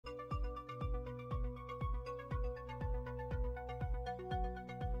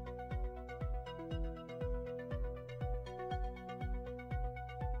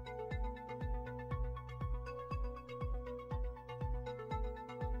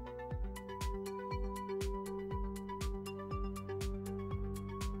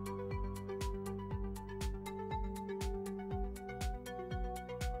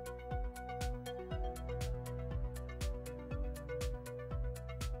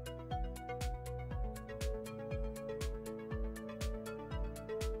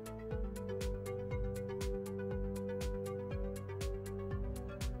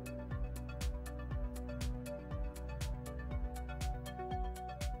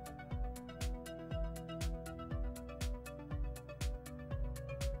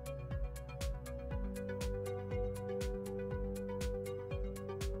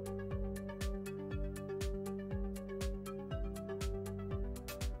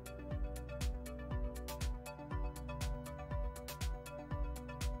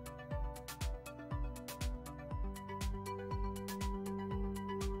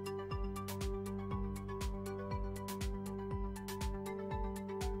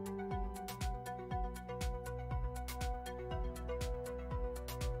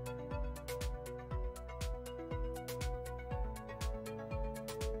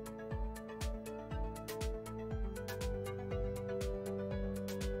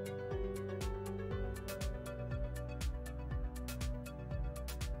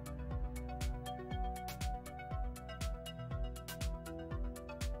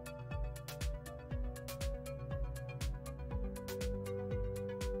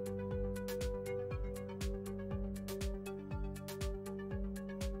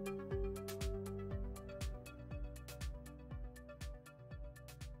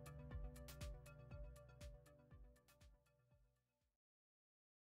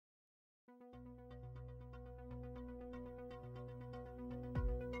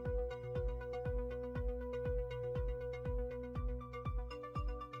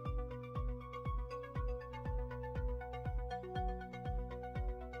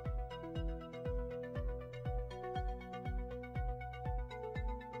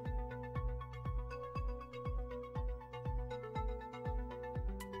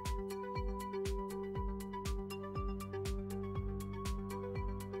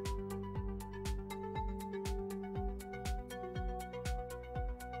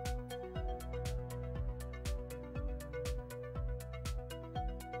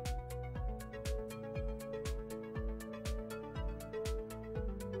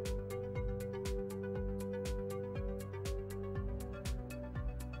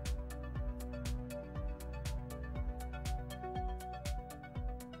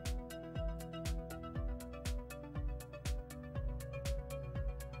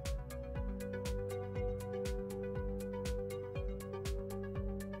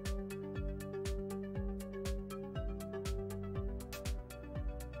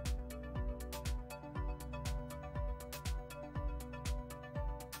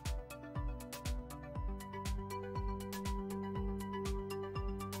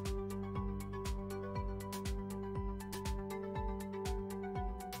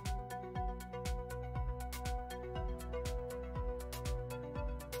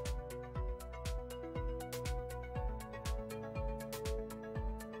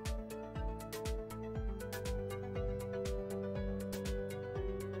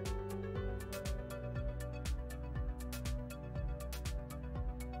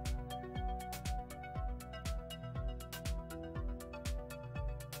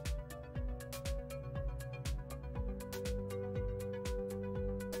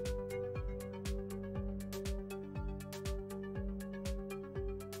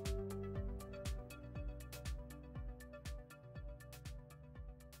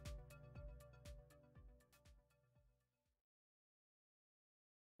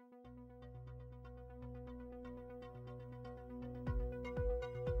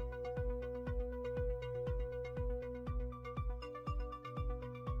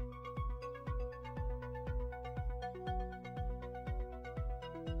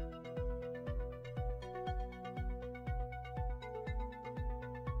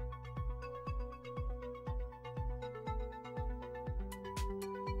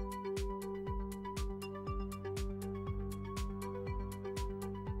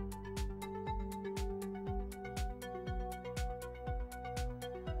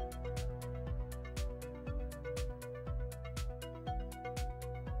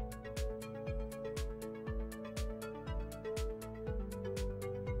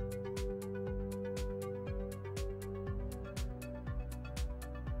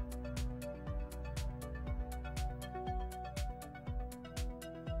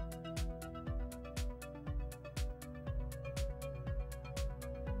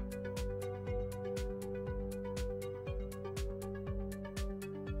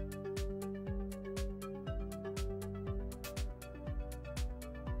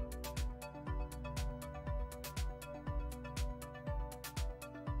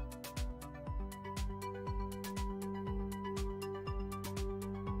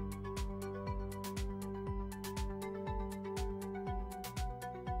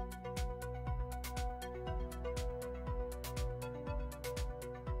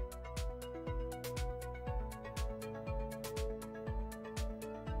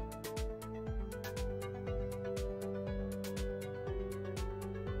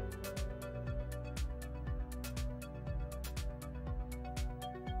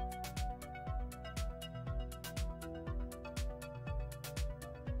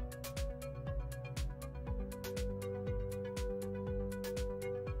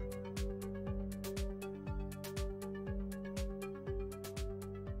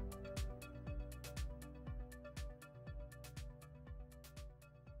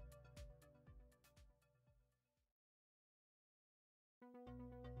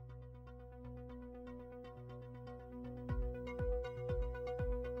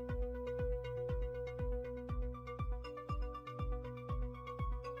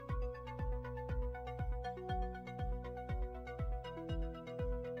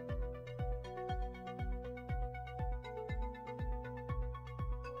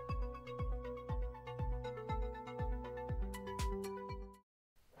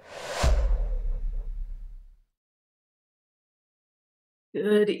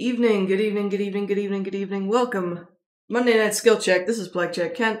Good evening, good evening, good evening, good evening, good evening. Welcome. Monday Night Skill Check. This is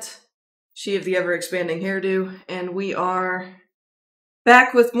Blackjack Kent, she of the ever-expanding hairdo, and we are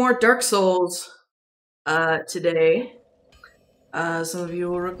back with more Dark Souls today. Some of you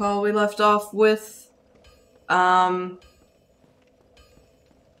will recall we left off with defeating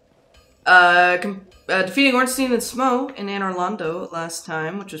Ornstein and Smo in Anor Londo last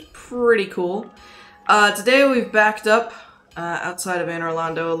time, which was pretty cool. Today we've backed up outside of Anor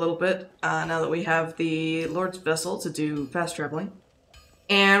Londo a little bit, now that we have the Lord's Vessel to do fast traveling.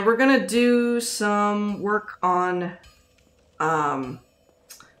 And we're gonna do some work on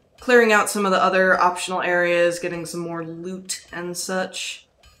clearing out some of the other optional areas, getting some more loot and such.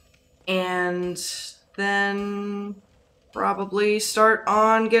 And then probably start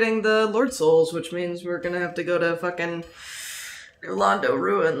on getting the Lord Souls, which means we're gonna have to go to fucking Londo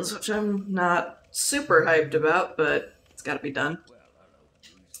Ruins, which I'm not super hyped about, but it's gotta be done.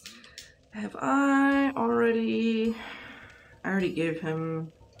 Have I already... I already gave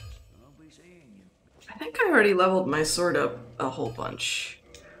him... I think I already leveled my sword up a whole bunch.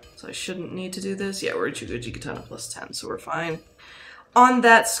 So I shouldn't need to do this. Yeah, we're at Chugoji Katana plus 10, so we're fine on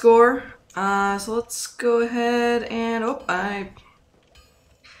that score. So let's go ahead and... Oh, I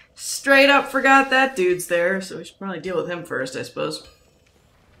straight up forgot that dude's there, so we should probably deal with him first, I suppose.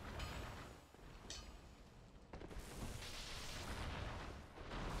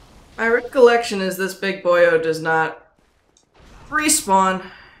 My recollection is this big boyo does not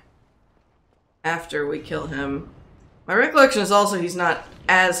respawn after we kill him. My recollection is also he's not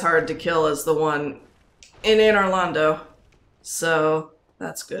as hard to kill as the one in Anor Londo, so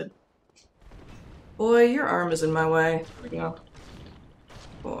that's good. Boy, your arm is in my way. There we go.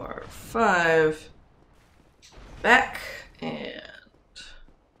 4, 5. Back, and...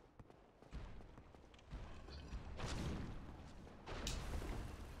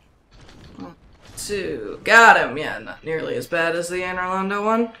 2. Got him! Yeah, not nearly as bad as the Anor Londo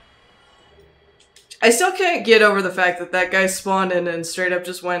one. I still can't get over the fact that that guy spawned in and straight up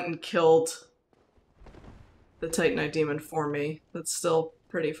just went and killed the Titanite demon for me. That's still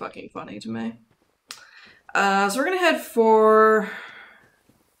pretty fucking funny to me. So we're gonna head for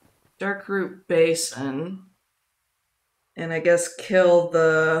Darkroot Basin. And I guess kill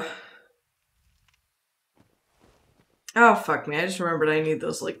the... Oh, fuck me. I just remembered I need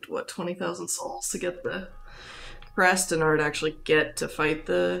those, like, what, 20,000 souls to get the crest in order to actually get to fight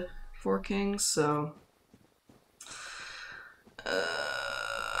the 4 kings, so...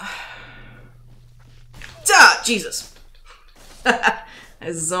 Ah, Jesus! I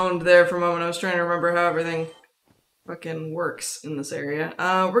zoned there for a moment. I was trying to remember how everything fucking works in this area.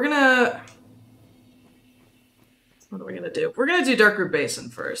 We're gonna... What are we gonna do? We're gonna do Darkroot Basin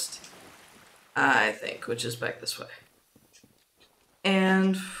first. I think, which is back this way.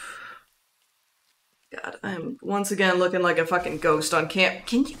 And... God, I'm once again looking like a fucking ghost on camp.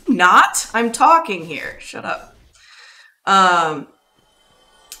 Can you not? I'm talking here. Shut up. But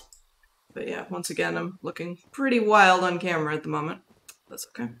yeah, once again, I'm looking pretty wild on camera at the moment. That's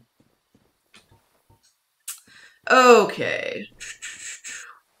okay. Okay.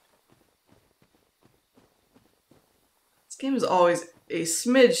 This game is always a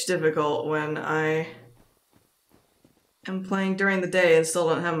smidge difficult when I am playing during the day and still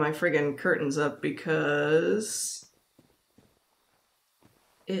don't have my friggin' curtains up because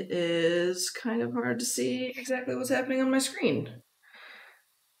it is kind of hard to see exactly what's happening on my screen,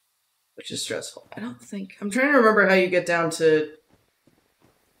 which is stressful. I don't think... I'm trying to remember how you get down to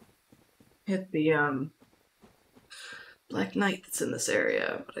hit the Black Knight that's in this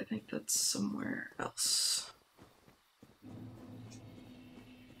area, but I think that's somewhere else.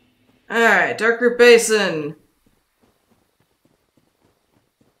 Alright, Darkroot Basin!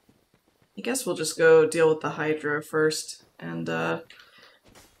 I guess we'll just go deal with the Hydra first, and, Oh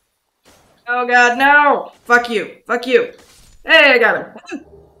god, no! Fuck you! Fuck you! Hey, I got him!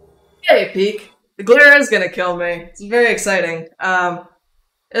 Hey, Peek! The glare is gonna kill me. It's very exciting.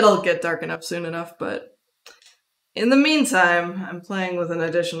 It'll get dark enough soon enough, but... In the meantime, I'm playing with an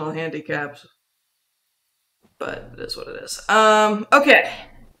additional handicap. But it is what it is. Okay.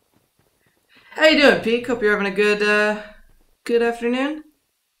 How you doing, Peek? Hope you're having a good, good afternoon.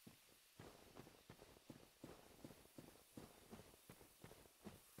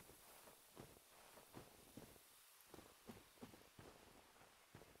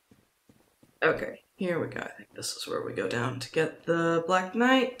 Okay, here we go. I think this is where we go down to get the Black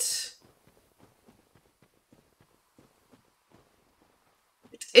Knight.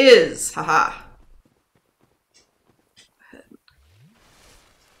 It is! Haha.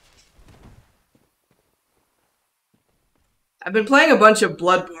 I've been playing a bunch of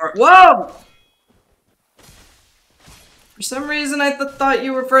Bloodborne. Whoa! For some reason, I thought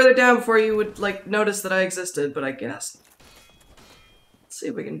you were further down before you would, like, notice that I existed, but I guess. Let's see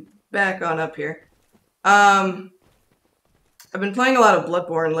if we can back on up here. I've been playing a lot of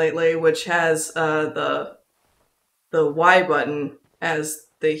Bloodborne lately, which has, the Y button as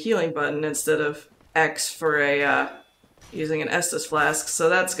the healing button instead of X for a, using an Estus flask, so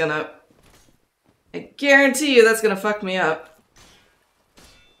that's gonna... I guarantee you that's gonna fuck me up.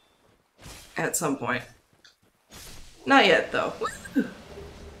 At some point. Not yet, though.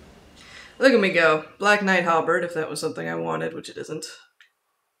 Look at me go. Black Knight Halberd, if that was something I wanted, which it isn't.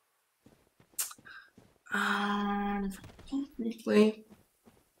 Briefly.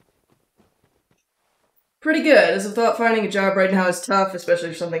 Pretty good, as I thought finding a job right now is tough, especially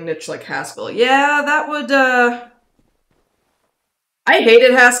for something niche like Haskell. Yeah, that would, I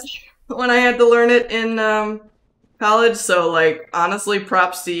hated Haskell when I had to learn it in, college, so, like, honestly,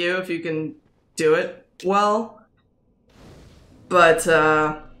 props to you if you can do it well. But,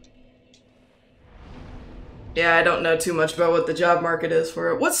 yeah, I don't know too much about what the job market is for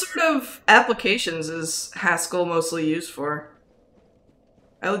it. What sort of applications is Haskell mostly used for?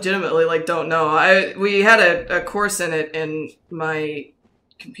 I legitimately, like, don't know. We had a course in it in my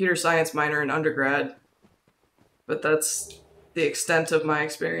computer science minor in undergrad, but that's the extent of my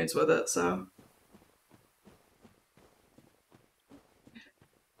experience with it, so.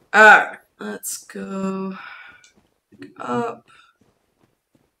 Alright, let's go up.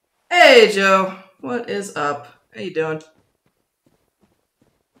 Hey, Joe. What is up? How you doing?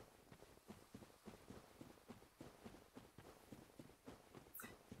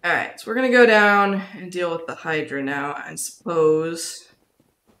 Alright, so we're gonna go down and deal with the Hydra now, I suppose.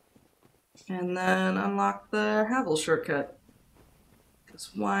 And then unlock the Havel shortcut.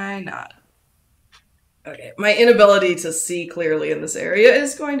 Because why not? Okay, my inability to see clearly in this area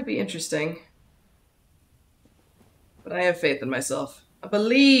is going to be interesting. But I have faith in myself. I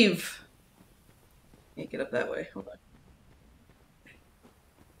believe! Can't get up that way. Hold on.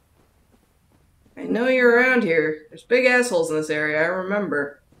 I know you're around here. There's big assholes in this area, I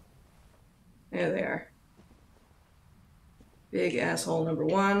remember. There they are. Big asshole number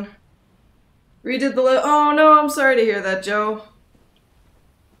 1. Redid the oh no, I'm sorry to hear that, Joe.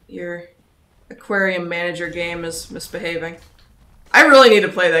 Your aquarium manager game is misbehaving. I really need to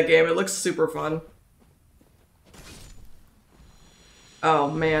play that game, it looks super fun.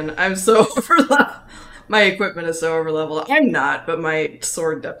 Oh man, I'm so overleveled. My equipment is so overleveled. I'm not, but my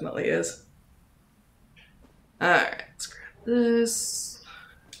sword definitely is. Alright, let's grab this.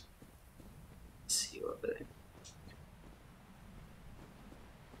 See you over there.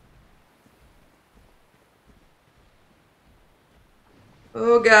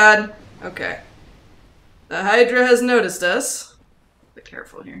 Oh god. Okay. The Hydra has noticed us. Be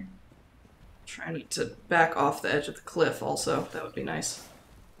careful here. Trying to back off the edge of the cliff also. That would be nice.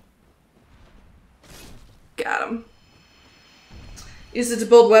 Got him. Used it to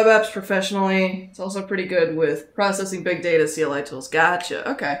build web apps professionally. It's also pretty good with processing big data CLI tools. Gotcha.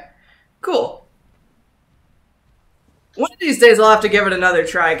 Okay. Cool. One of these days I'll have to give it another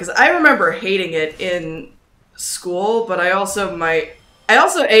try, because I remember hating it in school, but I also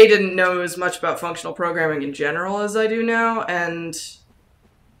didn't know as much about functional programming in general as I do now, and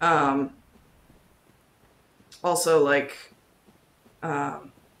also, like,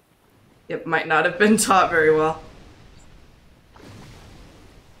 it might not have been taught very well.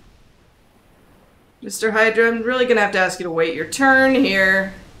 Mr. Hydra, I'm really gonna have to ask you to wait your turn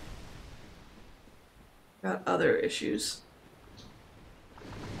here. Got other issues.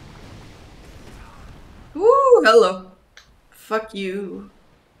 Ooh, hello. Fuck you.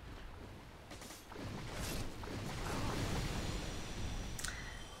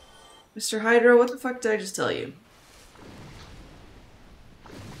 Mr. Hydra, what the fuck did I just tell you?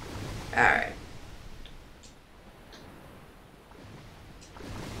 Alright.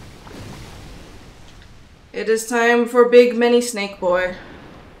 It is time for Big Many Snake Boy.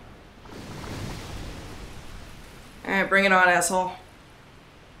 Alright, bring it on, asshole.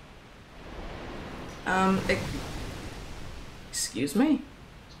 Excuse me?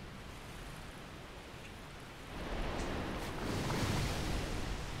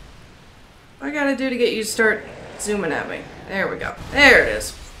 What I gotta do to get you to start zooming at me? There we go. There it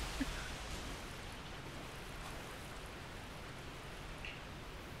is.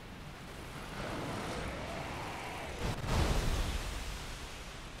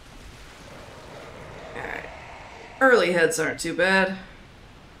 Alright. Early heads aren't too bad.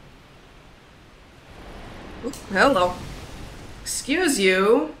 Ooh, hello. Excuse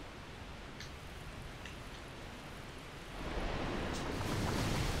you.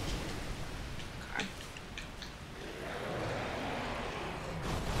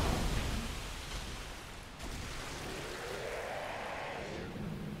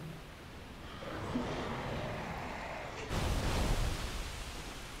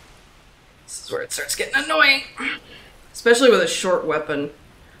 is where it starts getting annoying. Especially with a short weapon.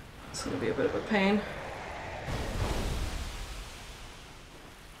 It's gonna be a bit of a pain.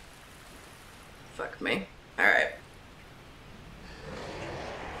 Fuck me. Alright.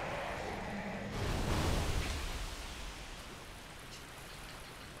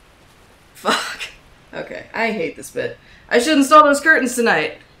 Fuck. Okay, I hate this bit. I should install those curtains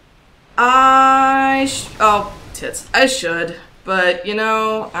tonight. Oh, tits. I should. But, you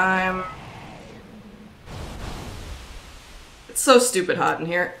know, It's so stupid hot in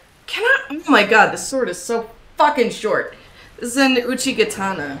here. Oh my god, this sword is so fucking short. This is an Uchi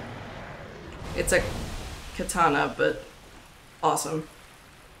katana. It's a katana, but awesome.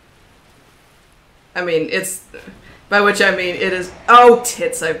 I mean, it's... By which I mean, it is... Oh,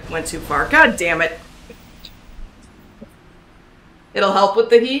 tits, I went too far. God damn it. It'll help with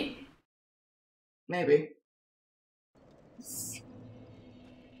the heat? Maybe.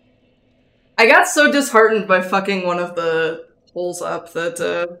 I got so disheartened by fucking one of the holes up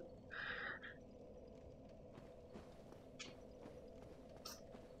that,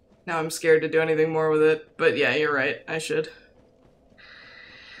 now I'm scared to do anything more with it. But yeah, you're right. I should.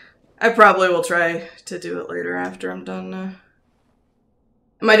 I probably will try to do it later after I'm done.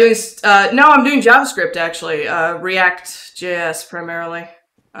 Am I doing... no, I'm doing JavaScript, actually. React.js, primarily.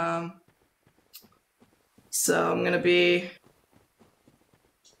 So I'm gonna be...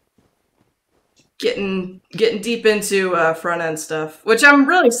 getting deep into front-end stuff, which I'm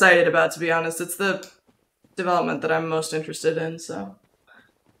really excited about, to be honest. It's the development that I'm most interested in, so...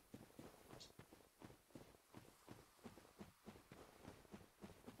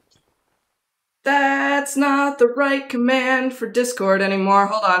 That's not the right command for Discord anymore.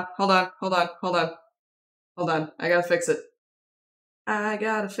 Hold on. I gotta fix it. I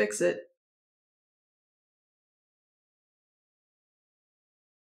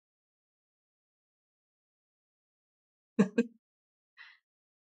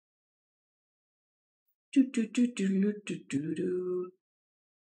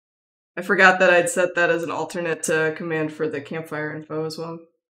forgot that I'd set that as an alternate command for the campfire info as well.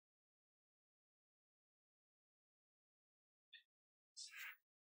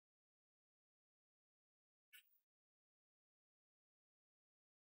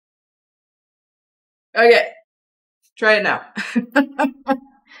 Okay. Try it now.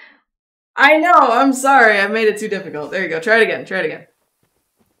 I know, I'm sorry, I made it too difficult. There you go, try it again.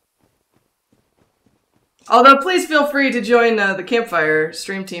 Although, please feel free to join the Campfire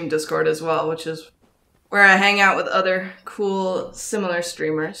Stream Team Discord as well, which is where I hang out with other cool, similar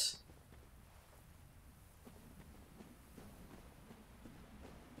streamers.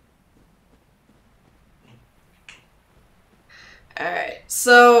 Alright,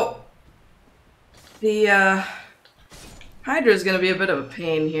 so... the, Hydra is gonna be a bit of a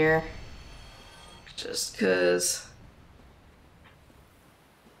pain here. Just cause...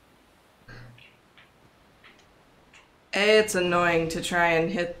 it's annoying to try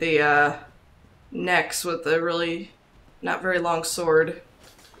and hit the, necks with a really not very long sword.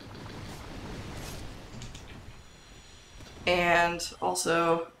 And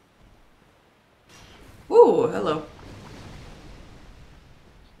also... Ooh, hello.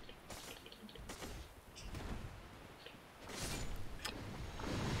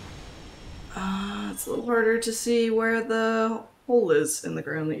 It's a little harder to see where the hole is in the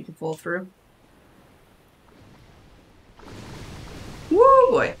ground that you can fall through. Woo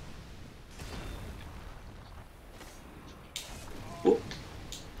boy. Ooh.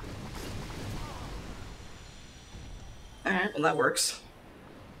 Alright, well that works.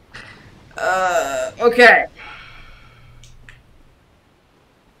 Okay.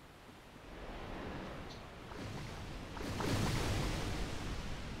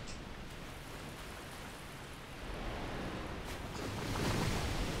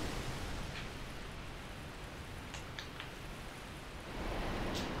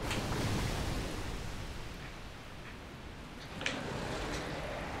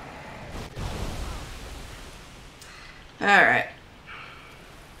 Alright.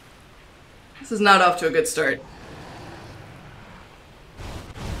 This is not off to a good start.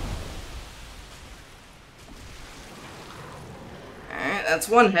 Alright, that's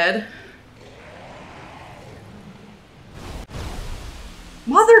one head.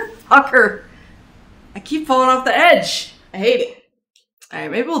 Motherfucker! I keep falling off the edge! I hate it.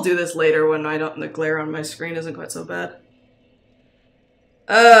 Alright, maybe we'll do this later when the glare on my screen isn't quite so bad.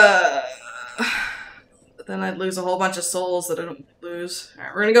 But then I'd lose a whole bunch of souls that I don't lose.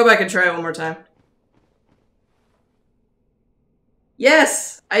 Alright, we're gonna go back and try it one more time.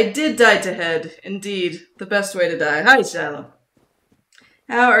 Yes! I did die to head. Indeed. The best way to die. Hi, Shiloh.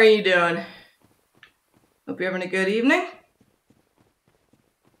 How are you doing? Hope you're having a good evening.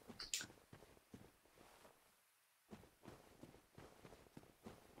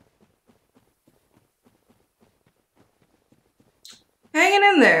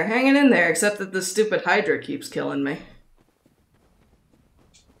 Hanging in there, except that the stupid Hydra keeps killing me.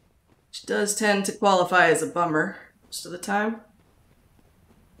 Which does tend to qualify as a bummer most of the time.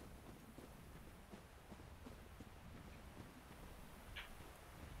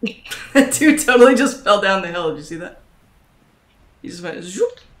 That dude totally just fell down the hill. Did you see that? He just went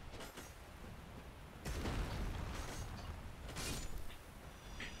zoop.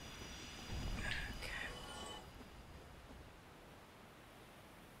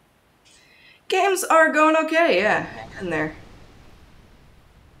 Games are going okay, yeah. Hang in there.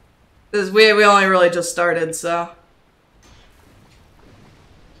 We only really just started, so.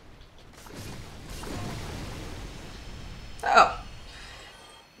 Oh.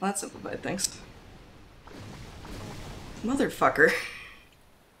 Well, that simplified things. Motherfucker.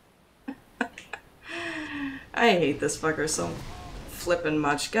 I hate this fucker so flippin'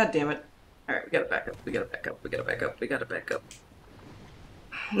 much. God damn it. Alright, we gotta back up. We gotta back up. We gotta back up. We gotta back up.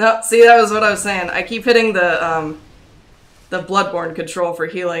 No, see, that was what I was saying. I keep hitting the Bloodborne control for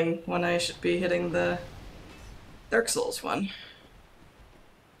healing when I should be hitting the Dark Souls one.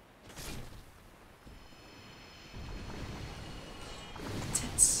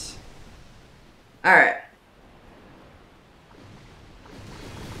 Tits. Alright.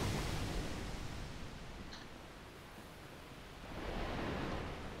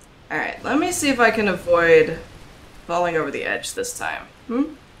 Alright, let me see if I can avoid falling over the edge this time.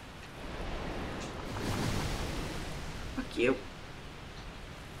 Fuck you.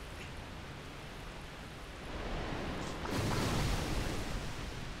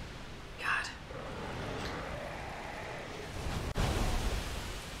 God.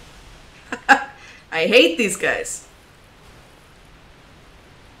 I hate these guys.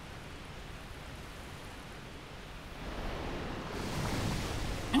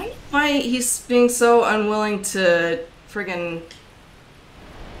 I don't know why he's being so unwilling to friggin'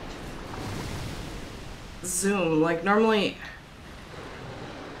 zoom. Like, normally...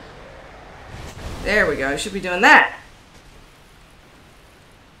 There we go, I should be doing that!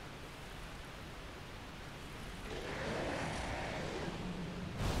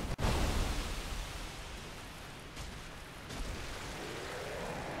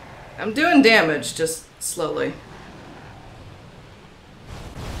 I'm doing damage, just slowly.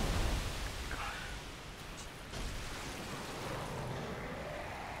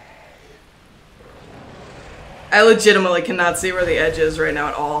 I legitimately cannot see where the edge is right now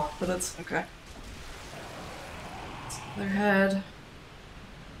at all, but that's okay. Their head.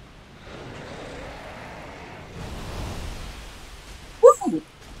 Woo!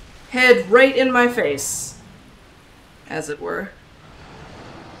 Head right in my face, as it were.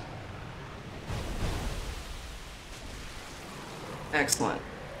 Excellent.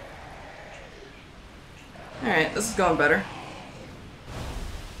 Alright, this is going better.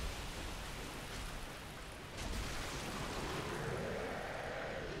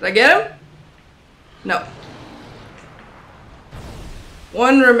 Did I get him? No.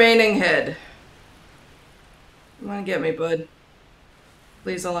 One remaining head. Come on, get me, bud.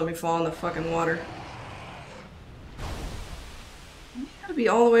 Please don't let me fall in the fucking water. You gotta be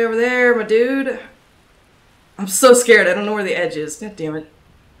all the way over there, my dude. I'm so scared. I don't know where the edge is. God damn it.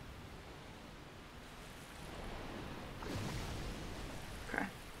 Okay.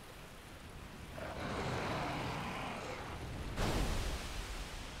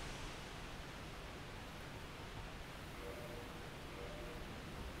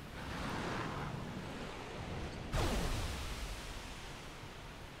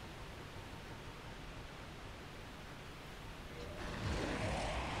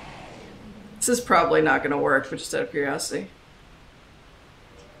 This is probably not going to work, but just out of curiosity.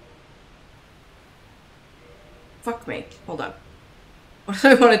 Fuck me. Hold on. What do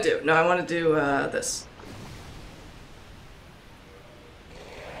I want to do? No, I want to do this.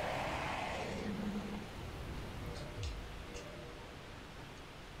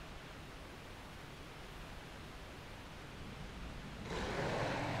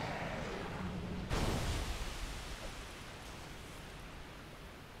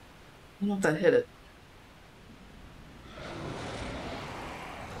 I don't know if that hit it.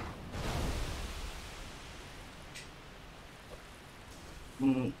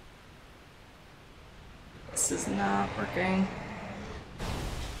 This is not working.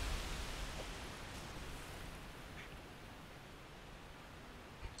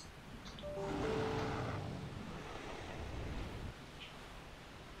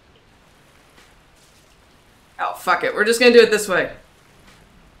 Oh, fuck it. We're just gonna do it this way.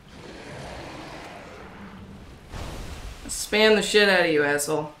 Spam the shit out of you,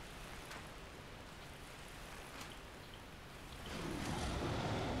 asshole.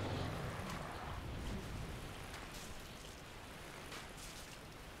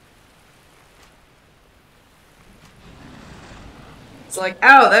 It's like,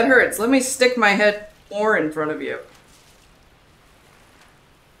 ow, that hurts. Let me stick my head more in front of you.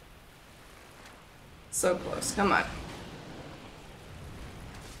 So close. Come on.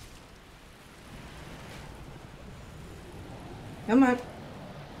 Come on.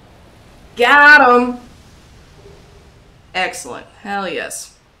 Got him! Excellent. Hell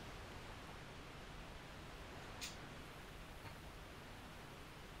yes.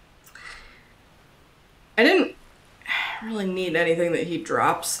 I didn't really need anything that he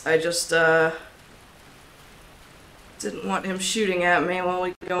drops. I just, didn't want him shooting at me while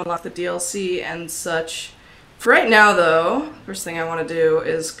we go unlock the DLC and such. For right now, though, first thing I want to do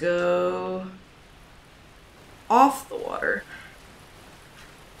is go off the water.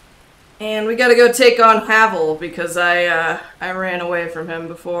 And we gotta go take on Havel, because I ran away from him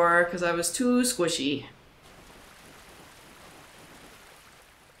before, because I was too squishy.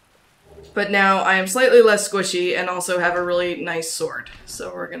 But now I am slightly less squishy, and also have a really nice sword.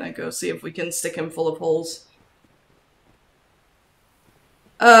 So we're gonna go see if we can stick him full of holes.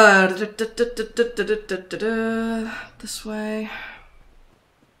 This way.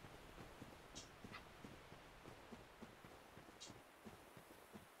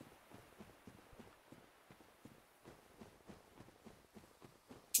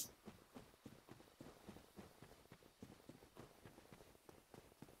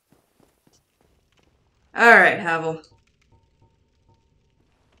 Alright, Havel.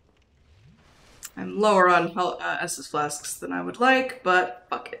 I'm lower on SS flasks than I would like, but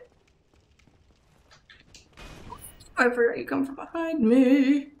fuck it. I forgot you come from behind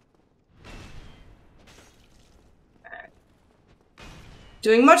me. Right.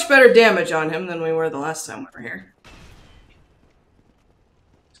 Doing much better damage on him than we were the last time we were here.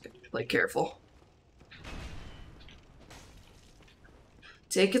 Just gotta play careful.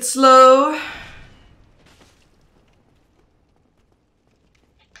 Take it slow.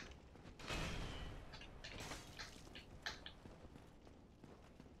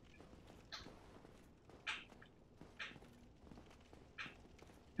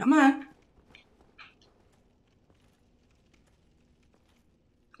 Come on.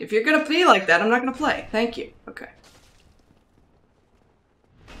 If you're gonna be like that, I'm not gonna play. Thank you. Okay.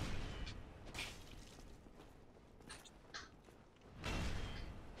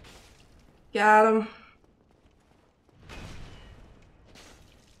 Got him.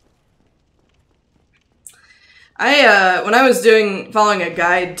 When I was following a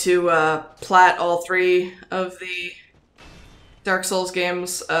guide to plat all 3 of the Dark Souls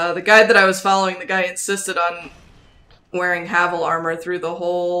games, the guide that I was following, the guy insisted on wearing Havel armor through the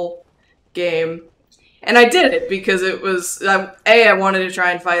whole game. And I did it because it was, A, I wanted to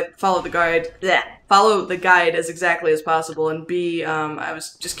try and follow the guide as exactly as possible, and B, I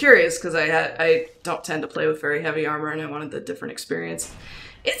was just curious because I don't tend to play with very heavy armor and I wanted the different experience.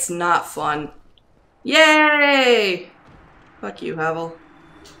 It's not fun. Yay! Fuck you, Havel.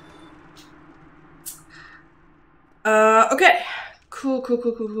 Okay. Cool.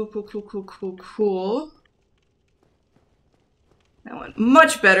 That went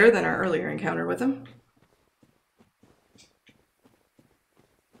much better than our earlier encounter with him.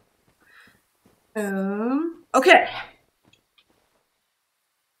 Okay.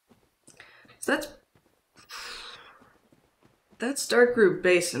 So that's Darkroot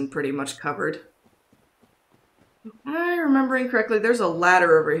Basin pretty much covered. If I'm remembering correctly, there's a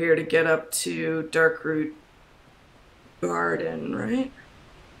ladder over here to get up to Darkroot Garden, right?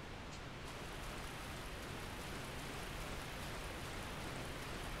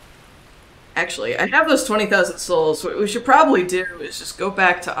 Actually, I have those 20,000 souls. What we should probably do is just go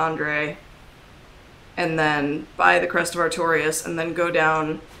back to Andre and then buy the Crest of Artorias and then go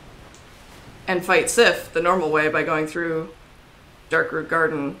down and fight Sif the normal way by going through Darkroot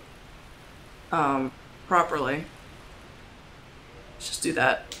Garden properly. Let's just do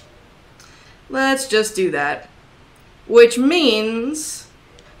that. Let's just do that. Which means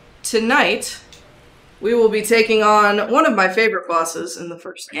tonight we will be taking on one of my favorite bosses in the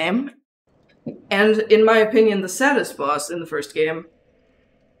first game. And, in my opinion, the saddest boss in the first game.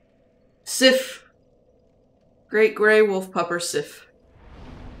 Sif. Great Grey Wolf Pupper Sif.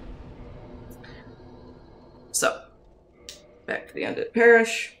 So, back to the Undead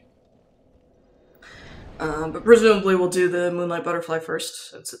Parish. But presumably we'll do the Moonlight Butterfly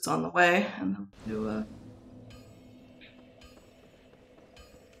first, since it's on the way, and then we'll do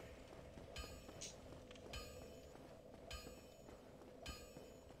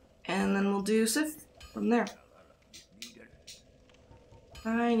we'll do Sif from there.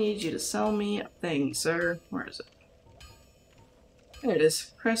 I need you to sell me a thing, sir. Where is it? There it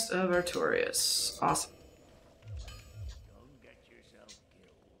is. Crest of Artorias. Awesome.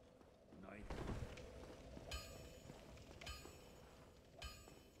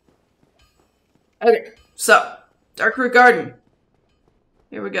 Okay, so, Darkroot Garden.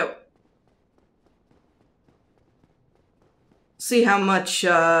 Here we go. See how much,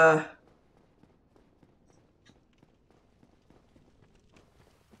 how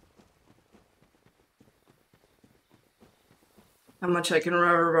much I can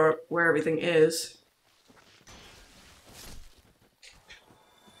remember where everything is.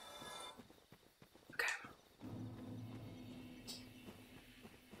 Okay.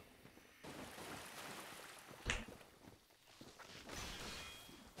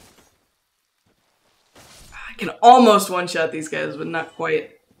 I can almost one-shot these guys, but not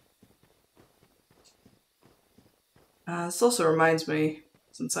quite. This also reminds me,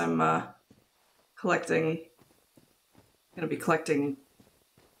 since I'm, gonna be collecting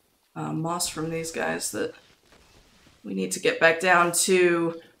moss from these guys, that we need to get back down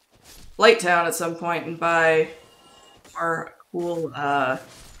to Blighttown at some point and buy our cool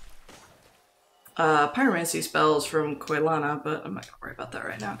pyromancy spells from Koilana, but I'm not gonna worry about that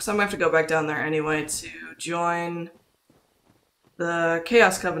right now because I'm gonna have to go back down there anyway to join the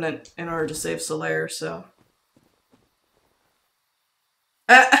Chaos Covenant in order to save Solaire, so.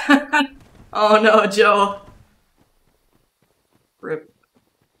 Oh no, Joe. Rip.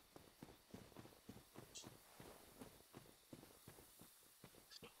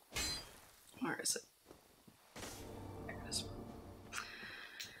 Where is it? There it is.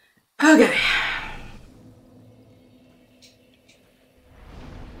 Okay.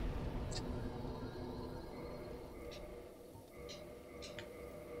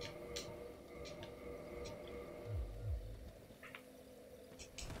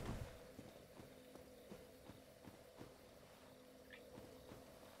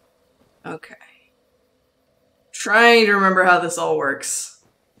 Okay. Trying to remember how this all works.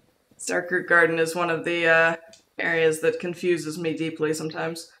 Darkroot Garden is one of the areas that confuses me deeply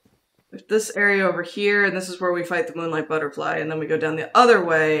sometimes. There's this area over here, and this is where we fight the Moonlight Butterfly, and then we go down the other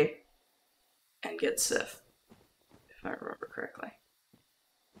way and get Sif, if I remember correctly.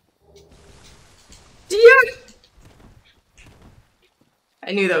 Yeah!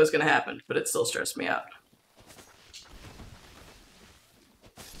 I knew that was going to happen, but it still stressed me out.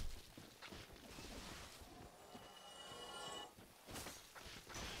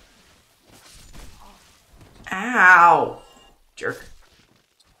 Ow! Jerk.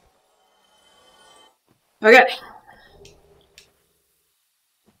 Okay.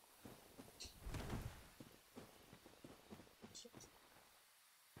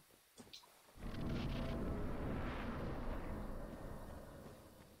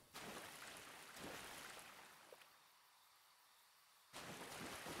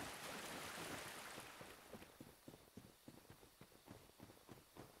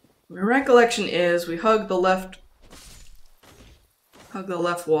 My recollection is we hug the left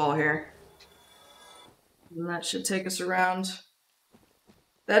wall here. And that should take us around.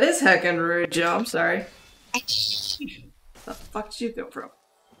 That is heckin' rude, Joe. I'm sorry. The fuck did you come from?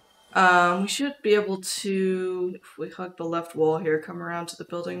 We should be able to, if we hug the left wall here, come around to the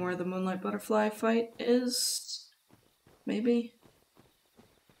building where the Moonlight Butterfly fight is. Maybe?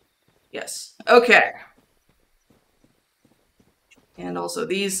 Yes. Okay. And also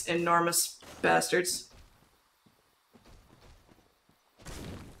these enormous bastards.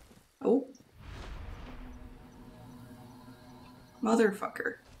 Oh.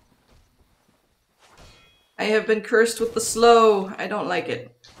 Motherfucker. I have been cursed with the slow. I don't like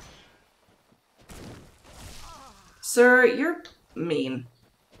it. Sir, you're mean.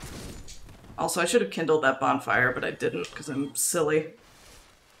 Also, I should have kindled that bonfire, but I didn't because I'm silly.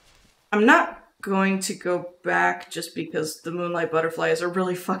 I'm not going to go back just because the Moonlight Butterfly is a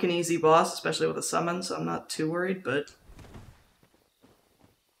really fucking easy boss, especially with a summon, so I'm not too worried, but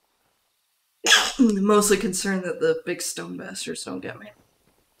I'm mostly concerned that the big stone bastards don't get me.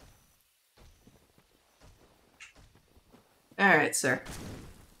 Alright, sir.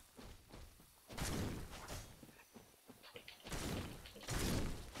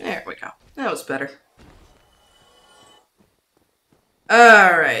 There we go. That was better.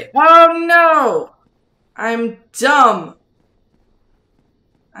 Alright. Oh no! I'm dumb.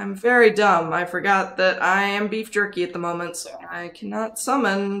 I'm very dumb. I forgot that I am beef jerky at the moment, so I cannot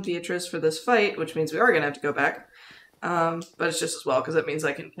summon Beatrice for this fight, which means we are gonna have to go back. But it's just as well, because it means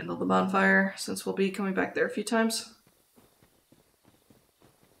I can kindle the bonfire, since we'll be coming back there a few times.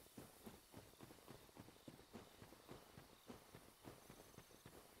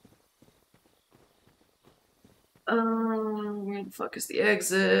 Where the fuck is the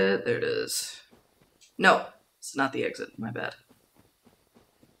exit? There it is. No, it's not the exit. My bad.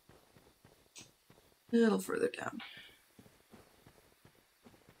 A little further down.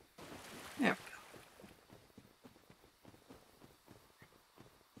 There we go.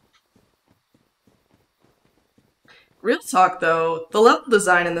 Real talk, though, the level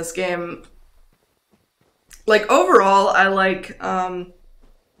design in this game, like, overall, I like,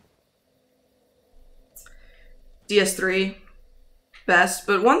 DS3 best,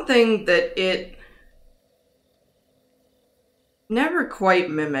 but one thing that it never quite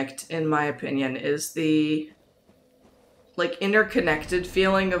mimicked, in my opinion, is the, like, interconnected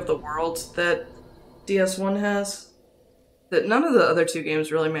feeling of the world that DS1 has, that none of the other two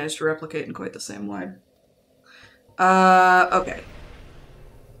games really managed to replicate in quite the same way. Okay.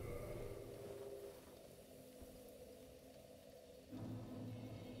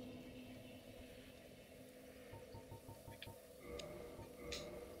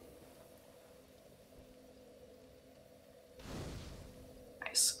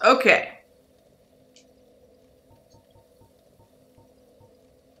 Nice. Okay.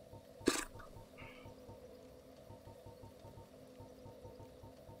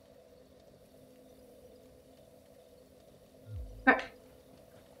 Alright.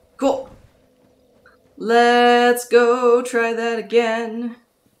 Cool. Let's go try that again.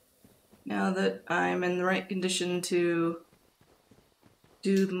 Now that I'm in the right condition to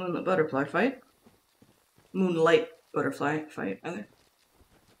do the Moonlight Butterfly fight. Moonlight Butterfly fight, rather.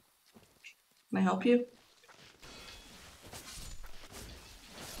 Can I help you?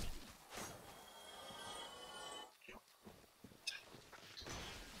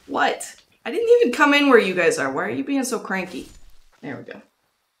 What? I didn't even come in where you guys are. Why are you being so cranky? There we go.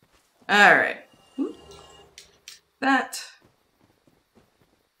 Alright. That.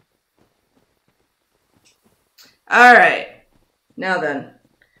 Alright. Now then.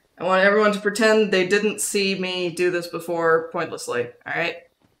 I want everyone to pretend they didn't see me do this before pointlessly. Alright?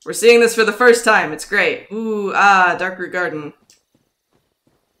 We're seeing this for the first time. It's great. Ooh, Darkroot Garden.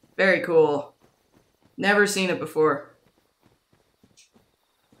 Very cool. Never seen it before.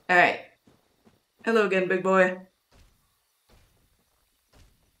 Alright. Hello again, big boy.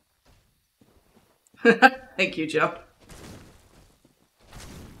 Thank you, Joe.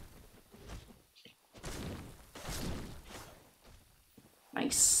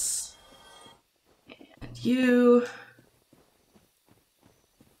 Nice. And you.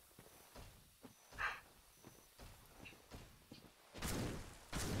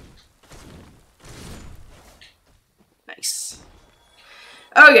 Nice.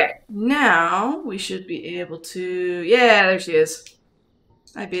 Okay, now we should be able to... Yeah, there she is.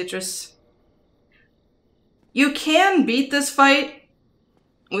 Hi, Beatrice. You can beat this fight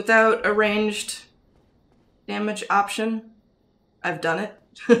without a ranged damage option. I've done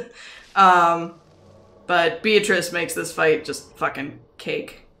it. But Beatrice makes this fight just fucking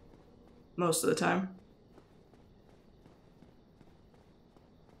cake most of the time.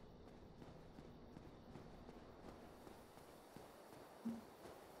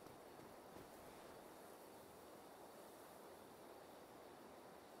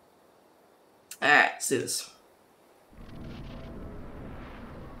 Alright, let's do this.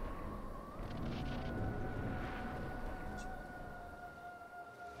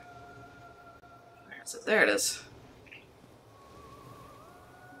 So there it is.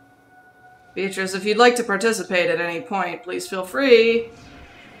 Beatrice, if you'd like to participate at any point, please feel free.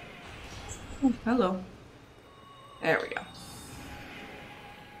 Oh, hello. There we go.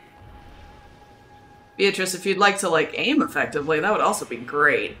 Beatrice, if you'd like to, like, aim effectively, that would also be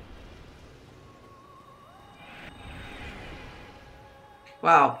great.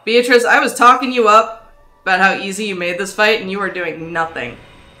 Wow. Beatrice, I was talking you up about how easy you made this fight, and you are doing nothing.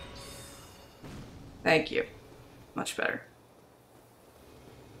 Thank you. Much better.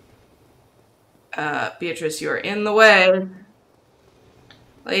 Beatrice, you are in the way.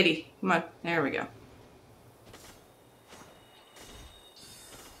 Lady, come on. There we go.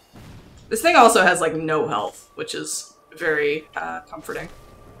 This thing also has, like, no health, which is very, comforting.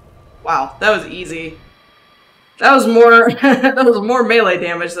 Wow, that was easy. That was more, that was more melee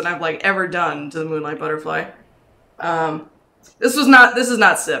damage than I've, like, ever done to the Moonlight Butterfly. This is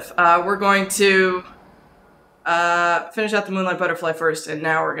not Sif. We're going to, finish out the Moonlight Butterfly first, and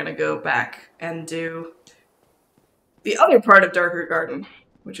now we're gonna go back and do the other part of Darkroot Garden,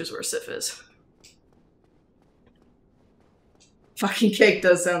 which is where Sif is. Fucking cake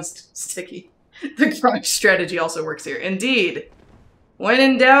does sound sticky. The crunch strategy also works here. Indeed. When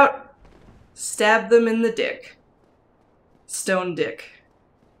in doubt, stab them in the dick. Stone dick.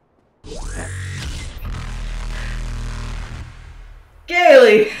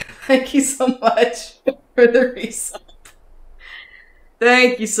 Gailey, thank you so much for the resub.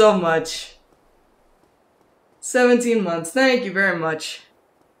 Thank you so much. 17 months. Thank you very much.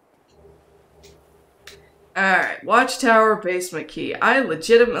 Alright, Watchtower basement key. I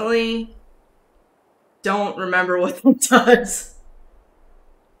legitimately don't remember what that does.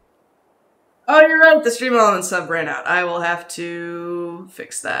 Oh, you're right, the stream element sub ran out. I will have to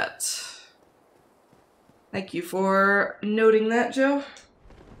fix that. Thank you for noting that, Joe.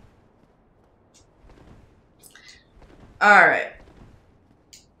 Alright.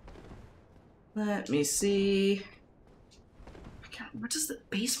 Let me see. God, what does the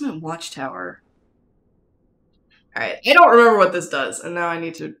basement watchtower? Alright, I don't remember what this does, and now I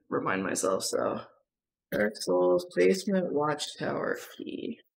need to remind myself, so. Dark Souls basement watchtower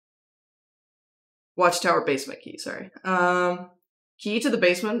key. Watchtower basement key, sorry. Key to the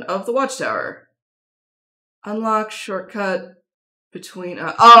basement of the watchtower. Unlock shortcut between,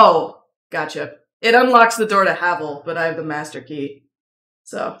 oh! Gotcha. It unlocks the door to Havel, but I have the master key.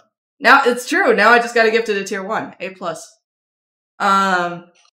 So, now, it's true, now I just gotta give to the tier 1. A+.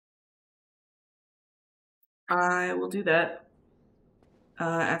 I will do that,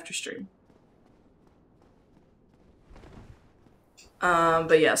 after stream.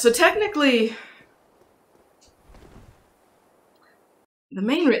 But yeah, so technically, the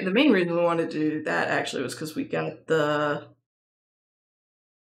main reason we wanted to do that actually was because we got the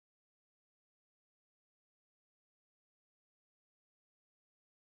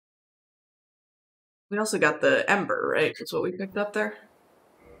we also got the Ember, right? That's what we picked up there.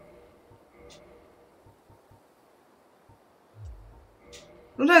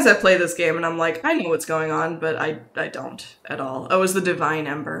 Sometimes I play this game and I'm like, I know what's going on, but I don't at all. Oh, it was the Divine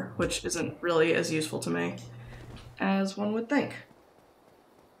Ember, which isn't really as useful to me as one would think.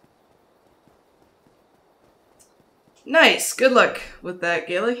 Nice. Good luck with that,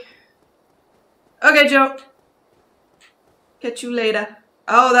 Gailey. Okay, Joe. Catch you later.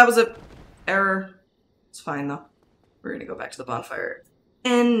 Oh, that was a error. It's fine, though. We're gonna go back to the bonfire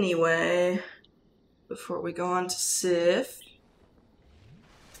anyway. Before we go on to Sif.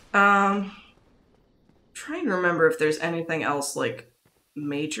 Trying to remember if there's anything else, like,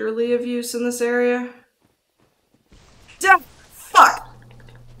 majorly of use in this area. Fuck!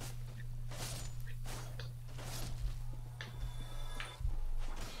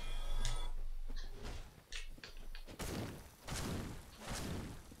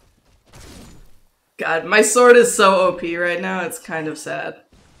 God, my sword is so OP right now, it's kind of sad.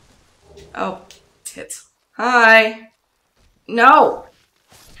 Oh, tits. Hi! No!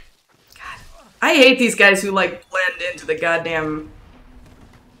 God, I hate these guys who, like, blend into the goddamn,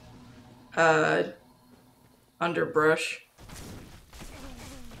 underbrush.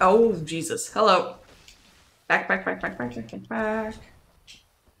 Oh, Jesus. Hello. Back.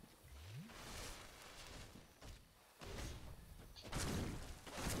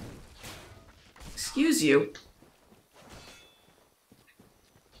 Excuse you.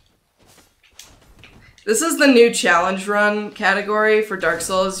 This is the new challenge run category for Dark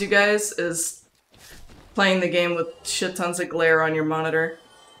Souls, you guys, is playing the game with shit tons of glare on your monitor.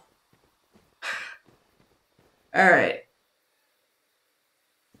 Alright.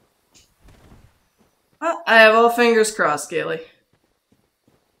 Well, I have all fingers crossed, Gailey.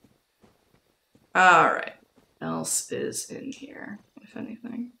 Alright. What else is in here, if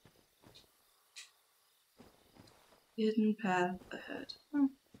anything? Hidden path ahead.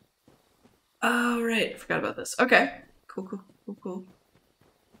 Oh, right. Forgot about this. Okay. Cool.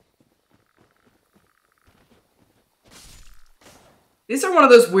 These are one of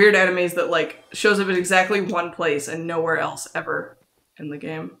those weird enemies that, like, shows up in exactly one place and nowhere else ever in the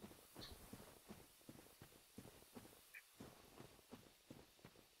game.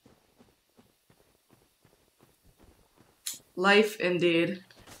 Life, indeed.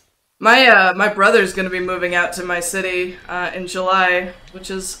 My brother's gonna be moving out to my city, in July,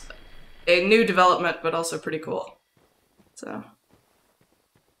 which is a new development, but also pretty cool. So.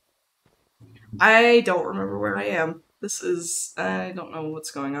 I don't remember where I am. This is... I don't know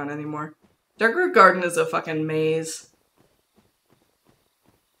what's going on anymore. Darkroot Garden is a fucking maze.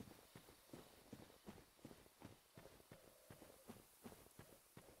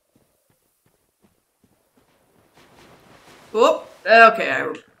 Whoop! Okay, I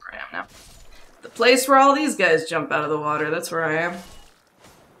remember where I am now. The place where all these guys jump out of the water, that's where I am.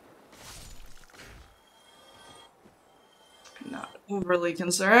 Not overly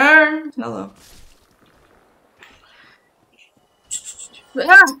concerned. Hello.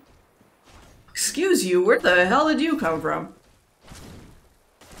 Ah! Excuse you, where the hell did you come from?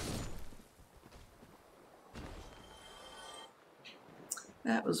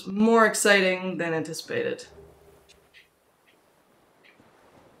 That was more exciting than anticipated.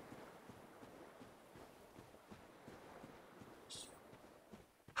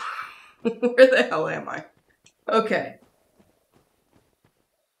 Where the hell am I? Okay.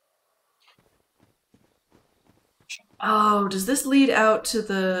 Oh, does this lead out to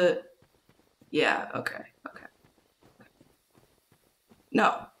the... Yeah, okay, okay.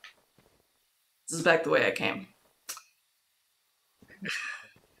 No. This is back the way I came.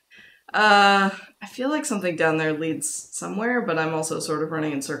 I feel like something down there leads somewhere, but I'm also sort of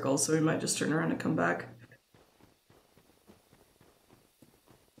running in circles, so we might just turn around and come back.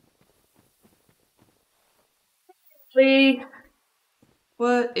 Lee,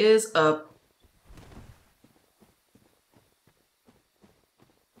 what is up?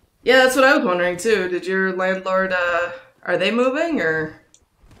 Yeah, that's what I was wondering too. Did your landlord, are they moving, or?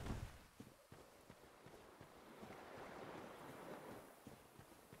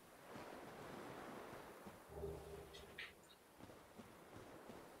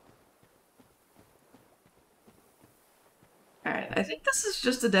 Alright, I think this is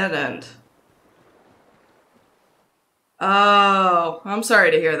just a dead end. Oh, I'm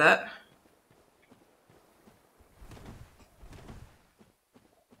sorry to hear that.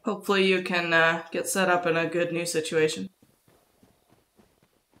 Hopefully you can get set up in a good new situation.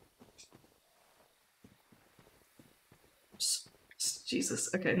 Jesus.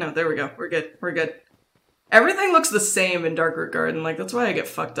 Okay, no, there we go. We're good. We're good. Everything looks the same in Darkroot Garden. Like, that's why I get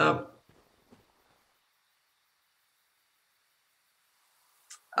fucked up.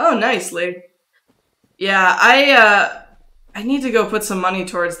 Oh, nicely. Yeah, I need to go put some money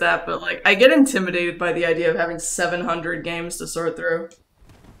towards that, but, like, I get intimidated by the idea of having 700 games to sort through.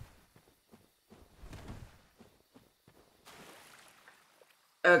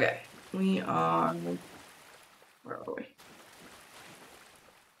 Okay, we are... Where are we?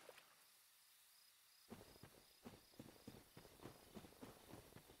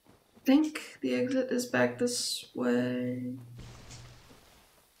 I think the exit is back this way.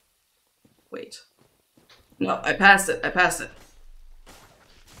 Wait. No, I passed it. I passed it.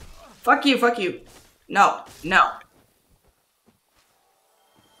 Fuck you, fuck you. No, no.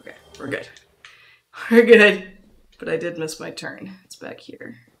 Okay, we're good. We're good. But I did miss my turn. It's back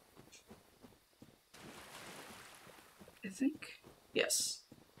here. I think. Yes.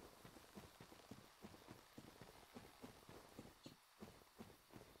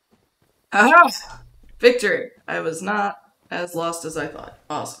 Aha! Victory! I was not as lost as I thought.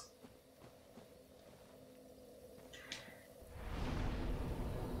 Awesome.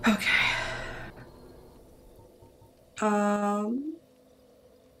 Okay.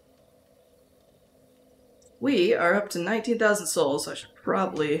 We are up to 19,000 souls, so I should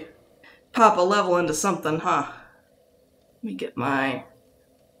probably pop a level into something, huh? Let me get my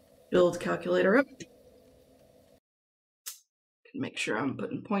build calculator up. Make sure I'm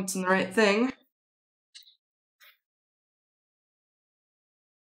putting points in the right thing.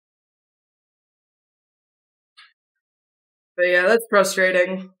 But yeah, that's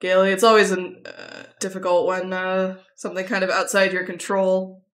frustrating, Gailey. It's always difficult when something kind of outside your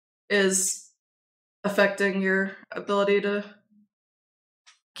control is affecting your ability to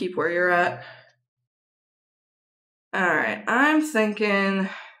keep where you're at. Alright, I'm thinking...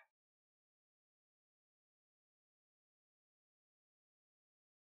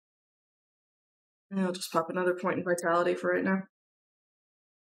 I'll just pop another point in vitality for right now.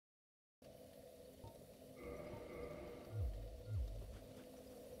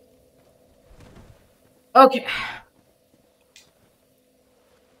 Okay.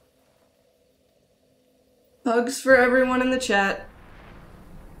 Hugs for everyone in the chat.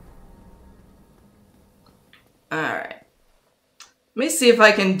 Alright. Let me see if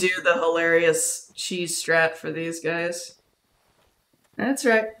I can do the hilarious cheese strat for these guys. That's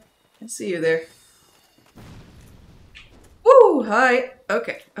right. I see you there. Woo! Hi!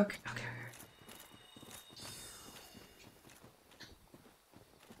 Okay, okay, okay.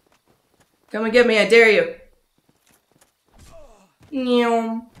 Come and get me, I dare you.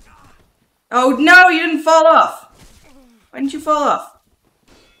 Nyom. Oh no, you didn't fall off! Why didn't you fall off?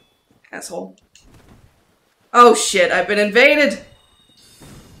 Asshole. Oh shit, I've been invaded!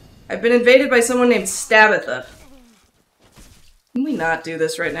 I've been invaded by someone named Stabitha. Can we not do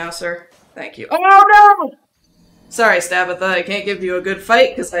this right now, sir? Thank you. Oh no! Sorry, Stabitha, I can't give you a good fight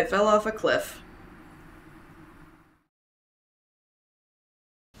because I fell off a cliff.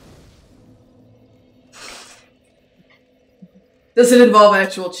 Does it involve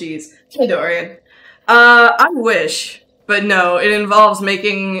actual cheese? Hey, Dorian. I wish, but no, it involves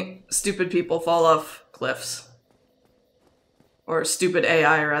making stupid people fall off cliffs. Or stupid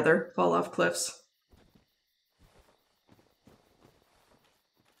AI, rather, fall off cliffs.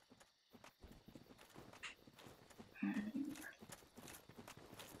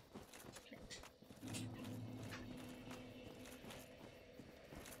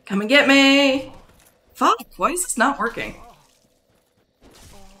 Come and get me! Fuck, why is this not working?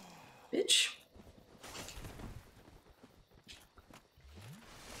 Bitch.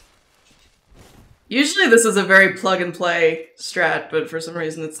 Usually this is a very plug-and-play strat, but for some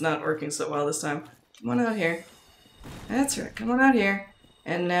reason it's not working so well this time. Come on out here. That's right, come on out here.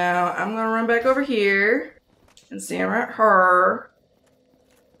 And now I'm gonna run back over here and stand right her.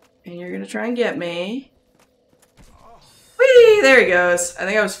 And you're gonna try and get me. Whee! There he goes. I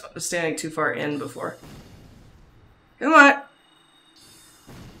think I was standing too far in before. Come on.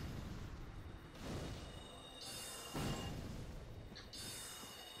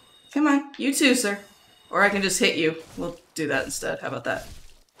 Come on, you too, sir. Or I can just hit you. We'll do that instead. How about that?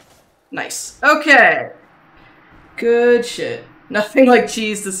 Nice. Okay. Good shit. Nothing like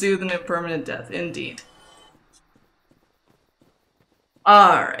cheese to soothe an impermanent death. Indeed.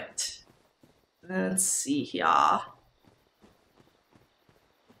 Alright. Let's see here.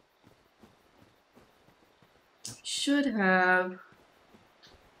 Should have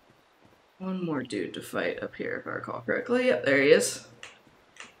one more dude to fight up here, if I recall correctly. Yep, there he is.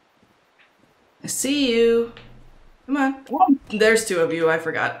 I see you. Come on. Whoa. There's two of you, I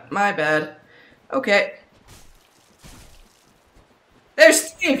forgot. My bad. Okay.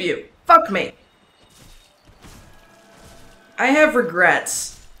 There's three of you. Fuck me. I have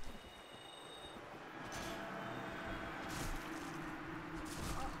regrets.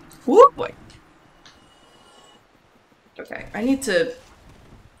 Woo boy. Okay, I need to...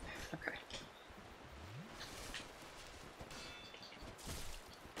 Okay.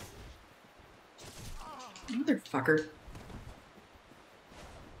 Motherfucker.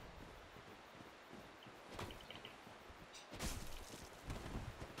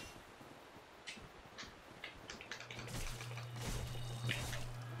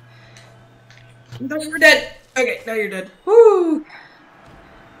 No, you're dead. Okay, now you're dead. Woo!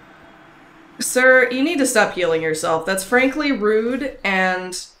 Sir, you need to stop healing yourself. That's frankly rude,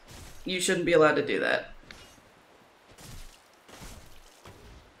 and you shouldn't be allowed to do that.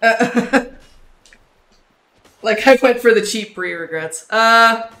 Like, I went for the cheap regrets.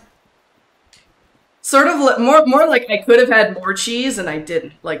 Sort of more like I could have had more cheese and I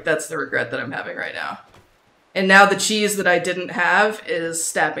didn't. Like, that's the regret that I'm having right now. And now the cheese that I didn't have is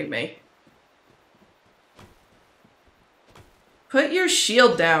stabbing me. Put your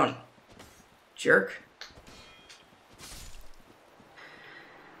shield down, jerk.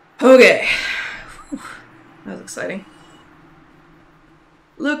 Okay. Whew. That was exciting.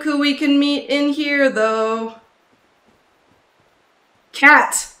 Look who we can meet in here, though.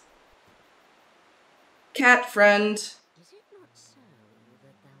 Cat! Cat friend. Is it not so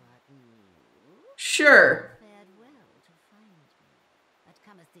that thou art new? Sure. Fared well to find me, but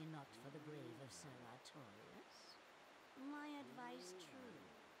cometh thee not for the grave of Sir Artorius? My advice true.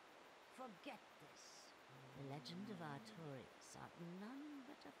 Forget this. The legend of Artorius art none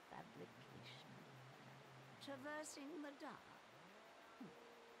but a fabrication. Traversing the dark.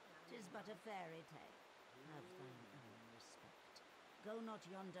 'Tis but a fairy tale. Have thine own respect. Go not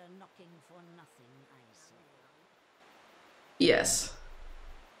yonder knocking for nothing, I say. Yes.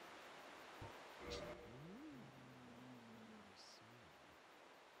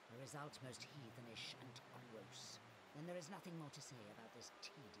 The result most heathenish and gross. Then there is nothing more to say about this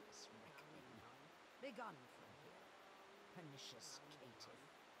tedious reckoning. Begone from here, pernicious caitiff.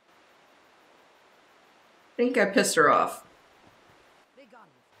 I think I pissed her off. Begone.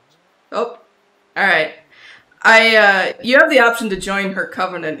 Oh. Alright. You have the option to join her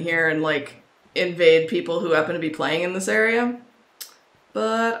covenant here and, like, invade people who happen to be playing in this area.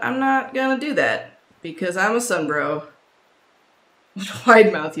 But I'm not gonna do that, because I'm a sunbro. What a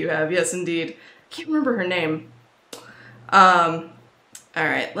wide mouth you have, yes indeed. I can't remember her name.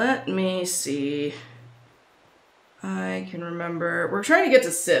 Alright, let me see. I can remember... We're trying to get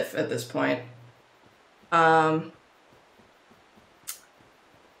to Sif at this point.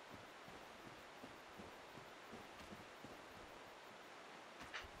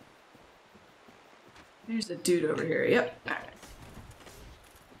 There's a dude over here. Yep. Alright.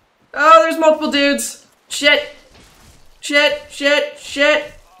 Oh, there's multiple dudes. Shit. Shit. Shit.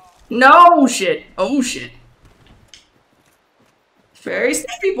 Shit. No shit. Oh shit. Very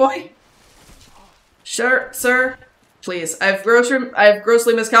snappy boy. Sure, sir. Please. I've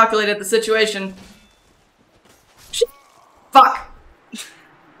grossly miscalculated the situation. Shit. Fuck.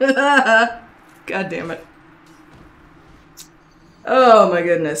 God damn it. Oh my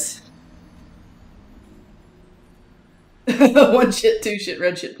goodness. One shit, two shit,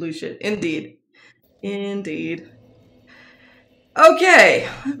 red shit, blue shit. Indeed. Indeed. Okay,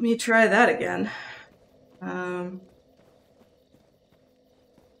 let me try that again.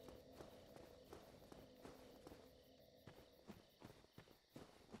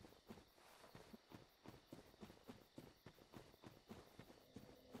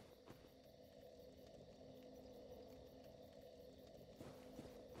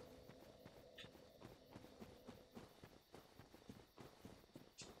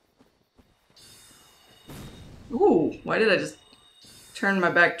 Ooh, why did I just turn my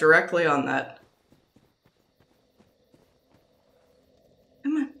back directly on that?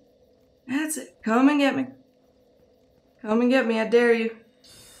 Come on. That's it. Come and get me. Come and get me, I dare you.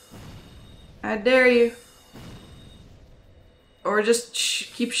 I dare you. Or just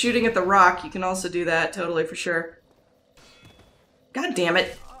keep shooting at the rock. You can also do that, totally, for sure. God damn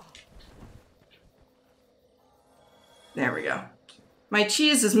it. There we go. My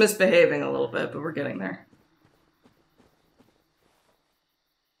cheese is misbehaving a little bit, but we're getting there.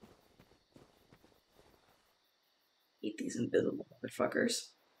 Eat these invisible motherfuckers.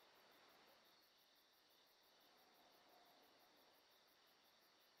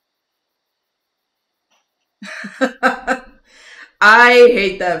 I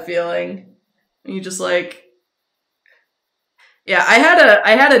hate that feeling. You just like, yeah. I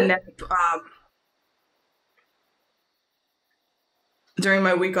had a nap during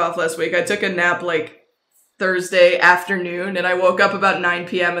my week off last week. I took a nap like Thursday afternoon, and I woke up about 9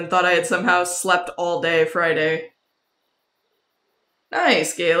 p.m. and thought I had somehow slept all day Friday.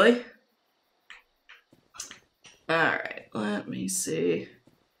 Nice, Gailey. All right, let me see.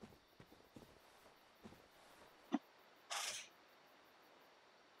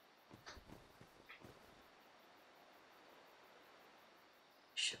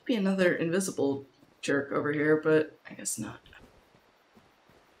 Should be another invisible jerk over here, but I guess not.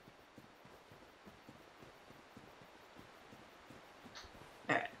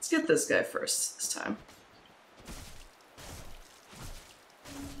 Alright, let's get this guy first this time.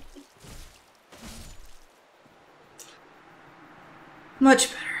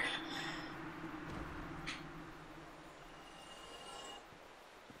 Much better.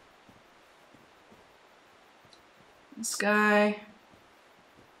 This guy.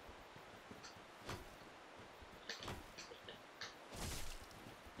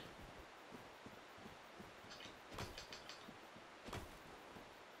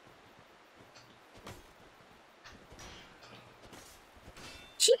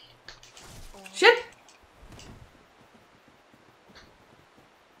 Shit. Shit.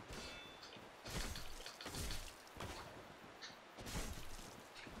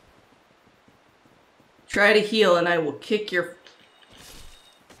 Try to heal and I will kick your...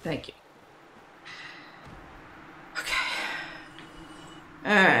 Thank you. Okay.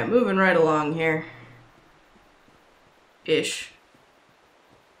 Alright, moving right along here. Ish.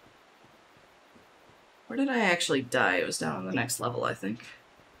 Where did I actually die? It was down on the next level, I think.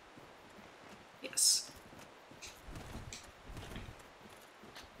 Yes.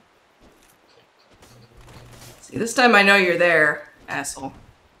 See, this time I know you're there, asshole.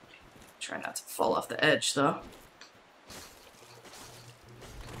 Try not to fall off the edge, though.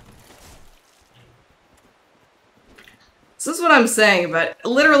 So this is what I'm saying about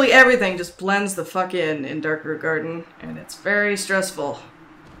literally everything just blends the fuck in Dark Root Garden, and it's very stressful.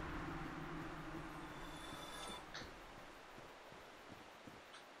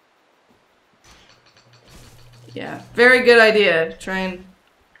 Yeah, very good idea. Try and...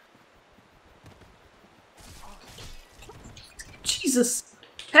 Jesus!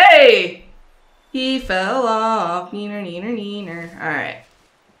 Hey! He fell off. Neener, neener, neener. Alright.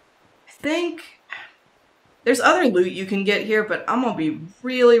 I think... There's other loot you can get here, but I'm gonna be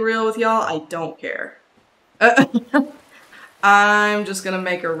really real with y'all. I don't care. I'm just gonna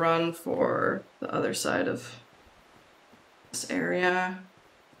make a run for the other side of this area.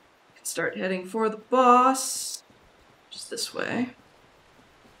 Start heading for the boss. Just this way.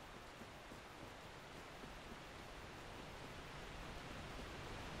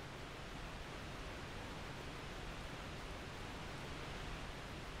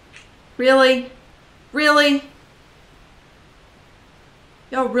 Really? Really?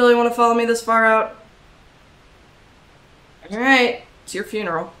 Y'all really want to follow me this far out? Alright, it's your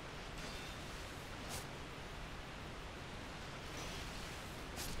funeral.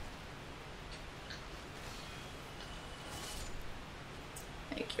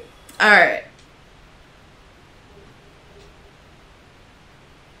 Thank you. Alright.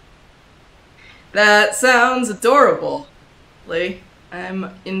 That sounds adorable. correctly,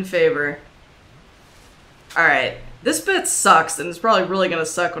 I'm in favor. Alright, this bit sucks, and it's probably really gonna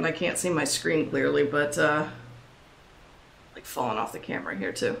suck when I can't see my screen clearly, but, like, falling off the camera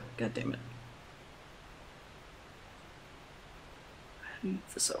here, too. God damn it. Move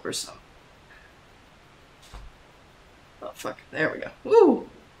this over some. Oh, fuck. There we go. Woo!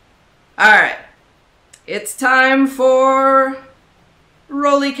 Alright. It's time for...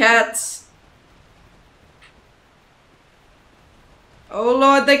 Rolly Cats. Oh,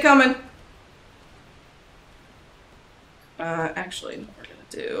 Lord, they coming. Actually, what we're gonna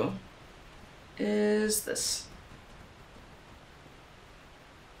do is this.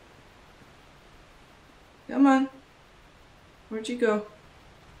 Come on. Where'd you go?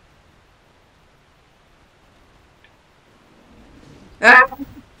 Ah!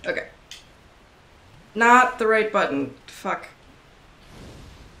 Okay. Not the right button. Fuck.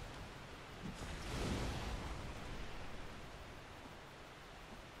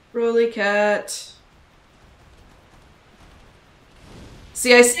 Rolly Cat.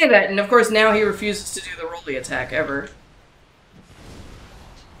 See, I say that, and of course now he refuses to do the Rolly attack ever.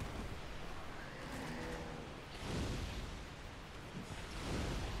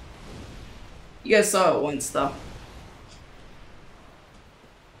 You guys saw it once, though.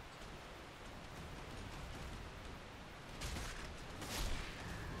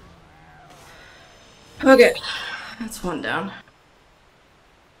 Okay, that's one down.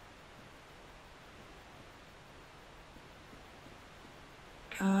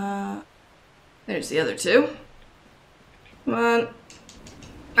 There's the other two. Come on.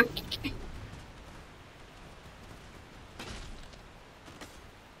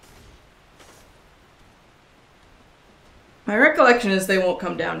 My recollection is they won't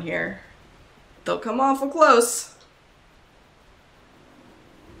come down here. They'll come awful close.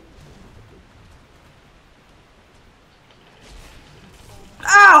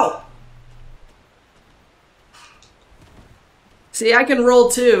 Ow! See, I can roll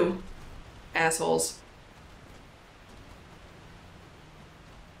too. Assholes.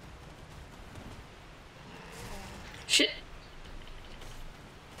 Shit.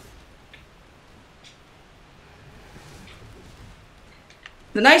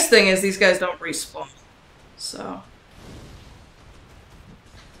 The nice thing is these guys don't respawn, so...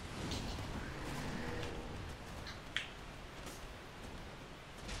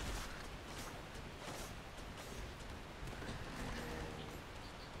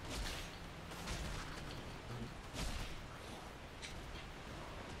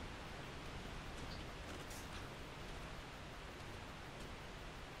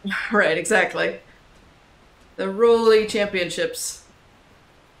 Right, exactly. The Rolly Championships.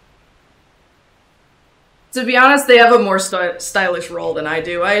 To be honest, they have a more stylish roll than I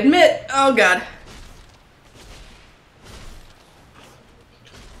do, I admit. Oh god.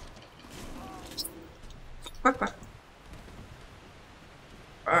 Fuck, fuck.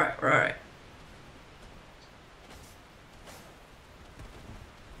 Alright, alright.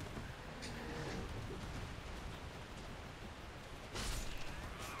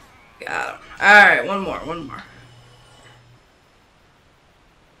 Got him. Alright, one more, one more.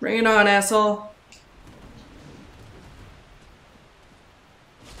 Bring it on, asshole.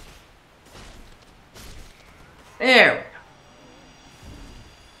 There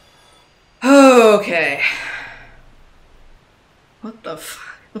we go. Okay. What the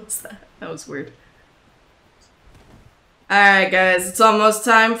fuck was that? That was weird. Alright guys, it's almost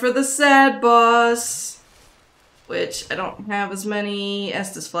time for the sad boss. Which I don't have as many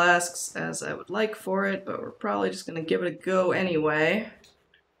Estus flasks as I would like for it, but we're probably just gonna give it a go anyway.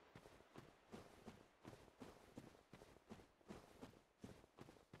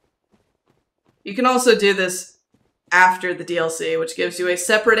 You can also do this after the DLC, which gives you a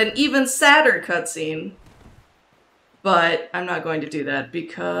separate and even sadder cutscene. But I'm not going to do that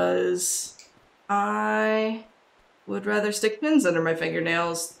because I would rather stick pins under my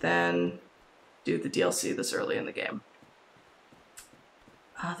fingernails than do the DLC this early in the game.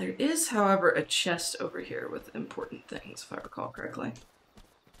 There is, however, a chest over here with important things, if I recall correctly.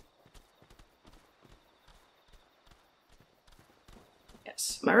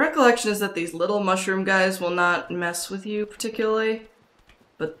 Yes, my recollection is that these little mushroom guys will not mess with you particularly,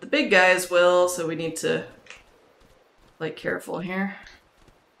 but the big guys will, so we need to play careful here.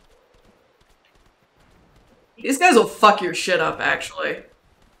 These guys will fuck your shit up, actually.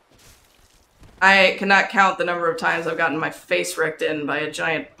 I cannot count the number of times I've gotten my face wrecked in by a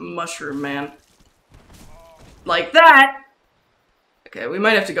giant mushroom man. Like that! Okay, we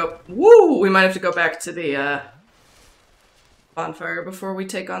might have to go... Woo! We might have to go back to the, bonfire before we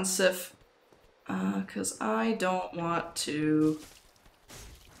take on Sif. Because I don't want to...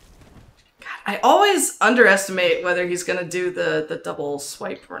 God, I always underestimate whether he's gonna do the double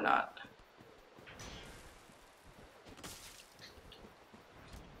swipe or not.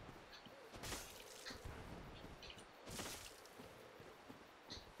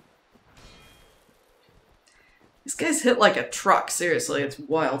 These guys hit like a truck, seriously, it's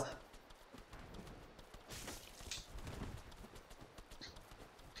wild.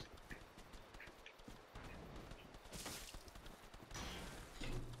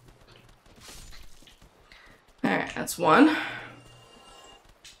 Alright, that's one.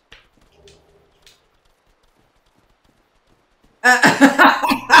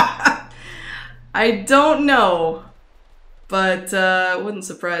 I don't know, but it wouldn't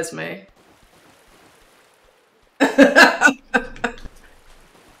surprise me.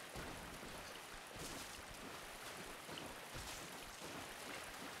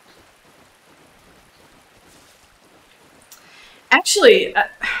 Actually,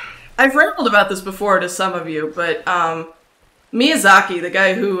 I've rambled about this before to some of you, but Miyazaki, the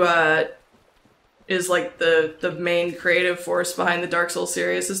guy who is like the main creative force behind the Dark Souls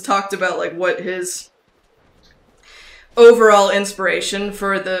series, has talked about like what his overall inspiration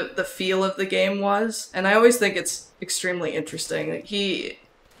for the feel of the game was, and I always think it's extremely interesting. He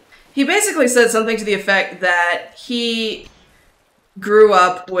basically said something to the effect that he grew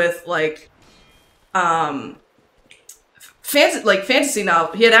up with like fantasy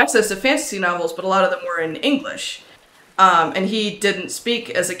novel. He had access to fantasy novels, but a lot of them were in English, and he didn't speak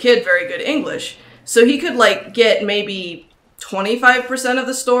as a kid very good English, so he could like get maybe 25% of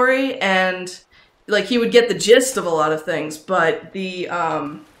the story, and like he would get the gist of a lot of things, but the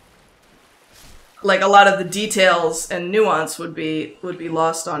like a lot of the details and nuance would be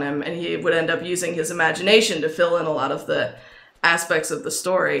lost on him, and he would end up using his imagination to fill in a lot of the aspects of the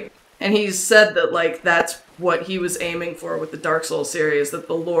story. And he said that like that's what he was aiming for with the Dark Souls series, that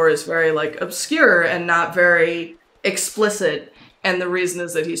the lore is very like obscure and not very explicit, and the reason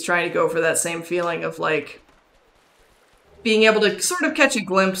is that he's trying to go for that same feeling of like being able to sort of catch a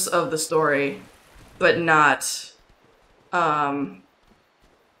glimpse of the story, but not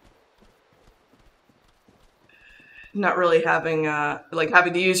not really having like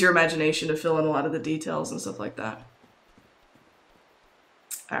having to use your imagination to fill in a lot of the details and stuff like that.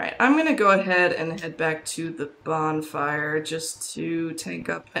 Alright, I'm gonna go ahead and head back to the bonfire just to tank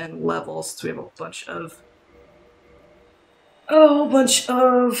up and level, since we have a bunch of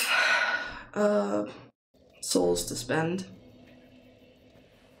souls to spend.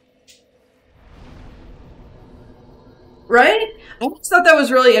 Right? I always thought that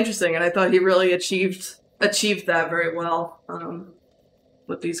was really interesting, and I thought he really achieved that very well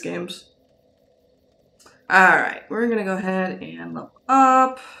with these games. Alright, we're gonna go ahead and level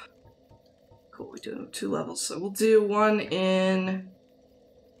up. Cool, we do 2 levels, so we'll do one in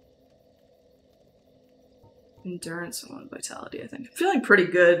endurance and one in vitality, I think. I'm feeling pretty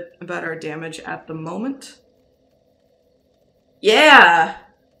good about our damage at the moment. Yeah!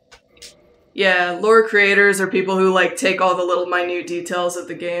 Yeah, lore creators are people who like take all the little minute details of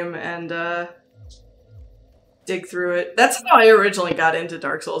the game and dig through it. That's how I originally got into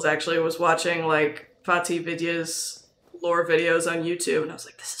Dark Souls, actually, was watching like Fatih Vidya's lore videos on YouTube, and I was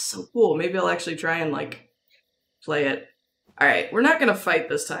like, this is so cool, maybe I'll actually try and like play it. Alright, we're not gonna fight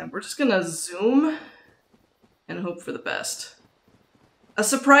this time, we're just gonna zoom and hope for the best. A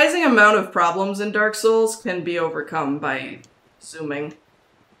surprising amount of problems in Dark Souls can be overcome by zooming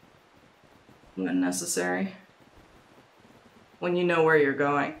when necessary. When you know where you're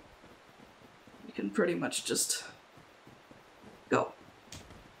going, you can pretty much just go.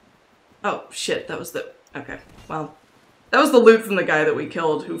 Oh, shit, that was the... Okay, well, that was the loot from the guy that we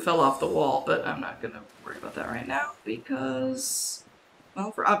killed who fell off the wall, but I'm not gonna worry about that right now because,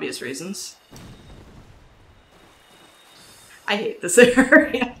 well, for obvious reasons. I hate this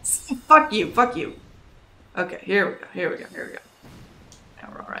area. Fuck you, fuck you. Okay, here we go, here we go, here we go.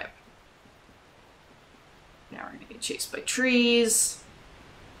 Now we're alright. Now we're gonna get chased by trees.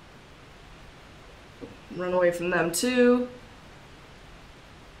 Run away from them too.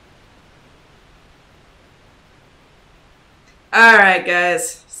 Alright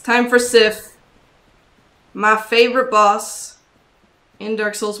guys, it's time for Sif. My favorite boss in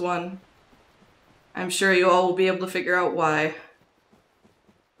Dark Souls 1. I'm sure you all will be able to figure out why.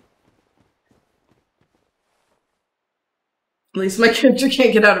 At least my character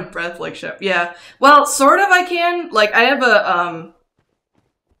can't get out of breath like Shep. Yeah. Well, sort of I can. Like, I have a,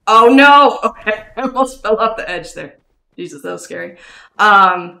 Oh no! Okay, I almost fell off the edge there. Jesus, that was scary.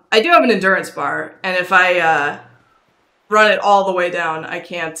 I do have an endurance bar, and if I, run it all the way down, I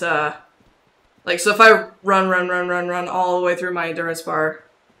can't Like, so if I run all the way through my endurance bar,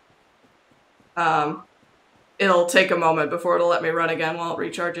 it'll take a moment before it'll let me run again while it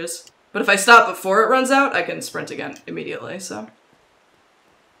recharges. But if I stop before it runs out, I can sprint again immediately, so.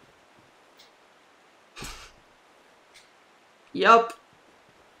 Yup.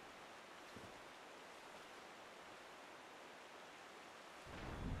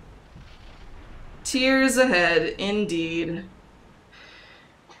 Tears ahead, indeed.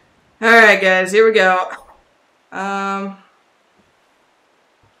 Alright, guys, here we go.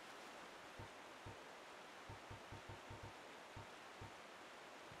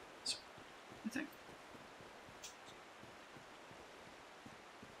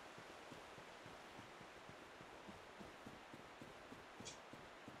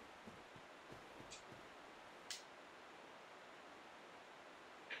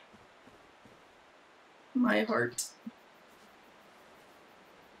 My heart.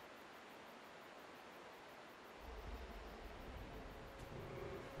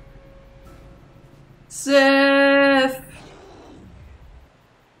 Sif!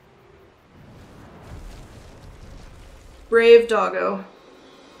 Brave doggo.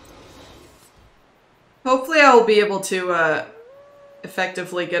 Hopefully I will be able to,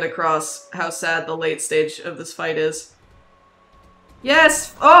 effectively get across how sad the late stage of this fight is.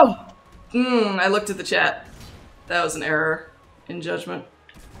 Yes! Oh! I looked at the chat. That was an error in judgment.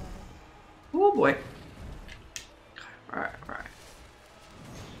 Oh boy. Alright, alright.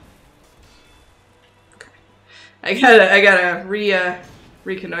 Okay. I gotta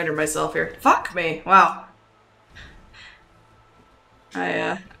reconnoiter myself here. Fuck me! Wow.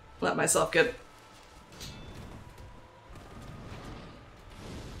 I, let myself get...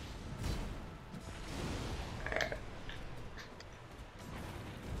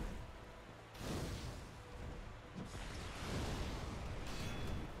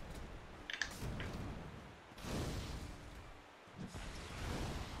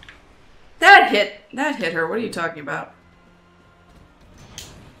 That hit her. What are you talking about?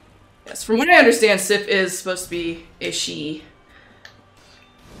 Yes, from what I understand, Sif is supposed to be a she.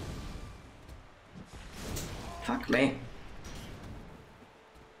 Fuck me.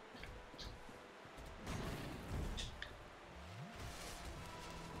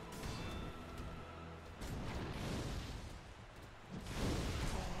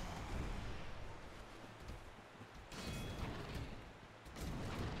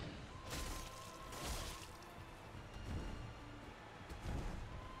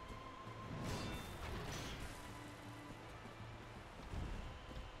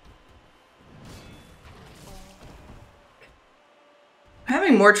 I'm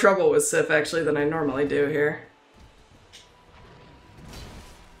having more trouble with Sif, actually, than I normally do here.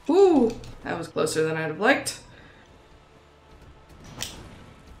 Ooh, that was closer than I'd have liked.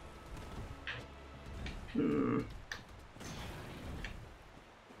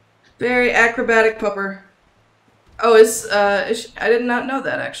 Very acrobatic pupper. Oh, is she, I did not know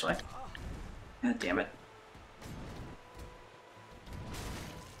that, actually. God damn it.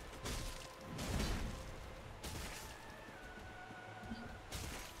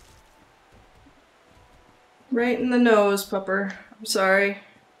 Right in the nose, pupper. I'm sorry.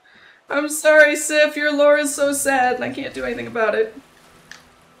 I'm sorry, Sif. Your lore is so sad and I can't do anything about it.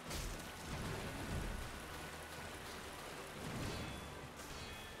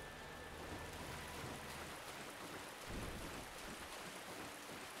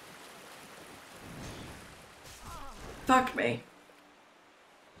 Fuck me.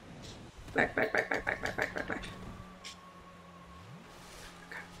 Back.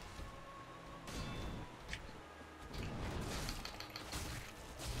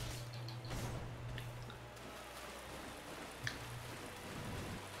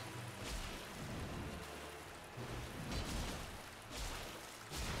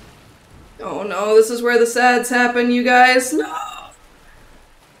 Oh no, this is where the sads happen, you guys. No!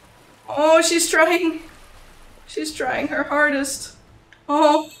 Oh, she's trying. She's trying her hardest.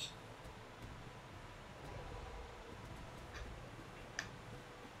 Oh.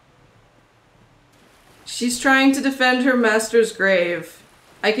 She's trying to defend her master's grave.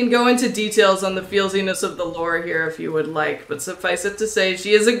 I can go into details on the feelsiness of the lore here if you would like, but suffice it to say,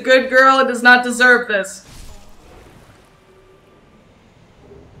 she is a good girl and does not deserve this.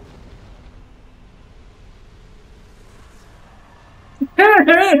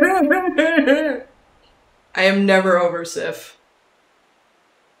 I am never over Sif.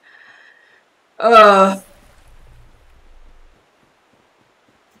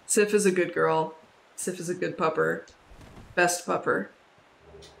 Sif is a good girl. Sif is a good pupper. Best pupper.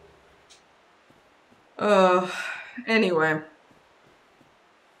 Anyway.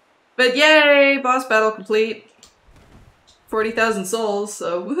 But yay! Boss battle complete. 40,000 souls,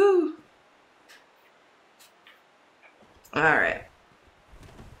 so woohoo! Alright.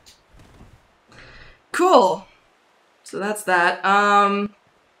 Cool. So that's that.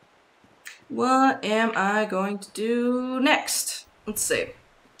 What am I going to do next? Let's see.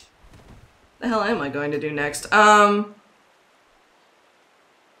 The hell am I going to do next? Alright,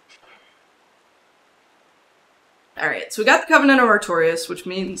 so we got the Covenant of Artorias, which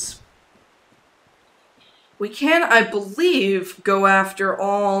means we can, I believe, go after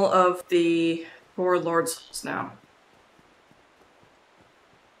all of the 4 Lord Souls now.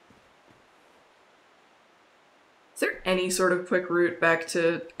 Is there any sort of quick route back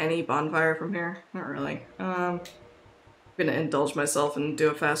to any bonfire from here? Not really. I'm gonna indulge myself and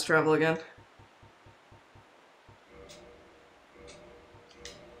do a fast travel again.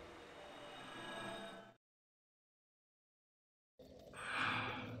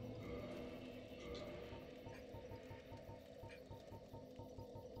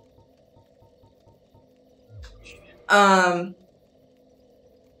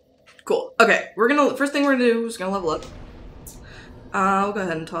 Cool. Okay, first thing we're gonna do is gonna level up. We'll go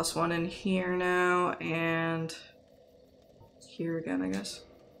ahead and toss one in here now, and here again, I guess.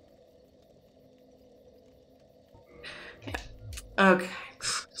 Yeah. Okay.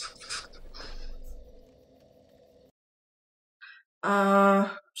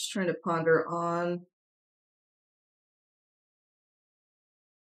 Just trying to ponder on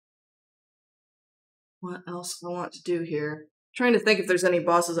what else I want to do here. Trying to think if there's any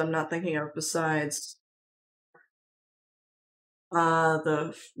bosses I'm not thinking of besides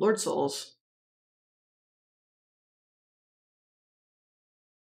the Lord Souls.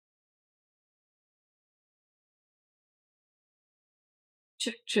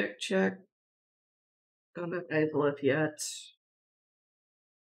 Check, check, check. Don't have Aethelith yet.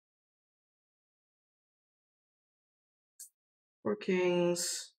 Four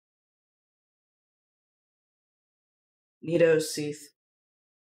Kings. Nito, Seath,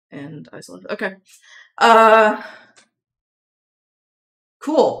 and Isolith. Okay.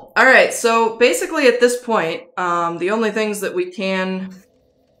 Cool. Alright, so basically at this point, the only things that we can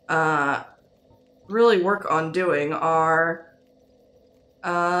really work on doing are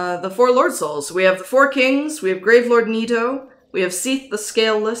the 4 Lord Souls. We have the 4 Kings, we have Gravelord Nito, we have Seath the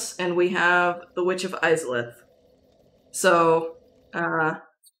Scaleless, and we have the Witch of Isolith. So,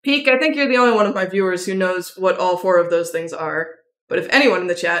 Peek, I think you're the only one of my viewers who knows what all 4 of those things are. But if anyone in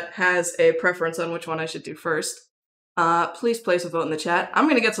the chat has a preference on which one I should do first, please place a vote in the chat. I'm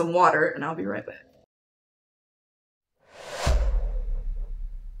gonna get some water, and I'll be right back.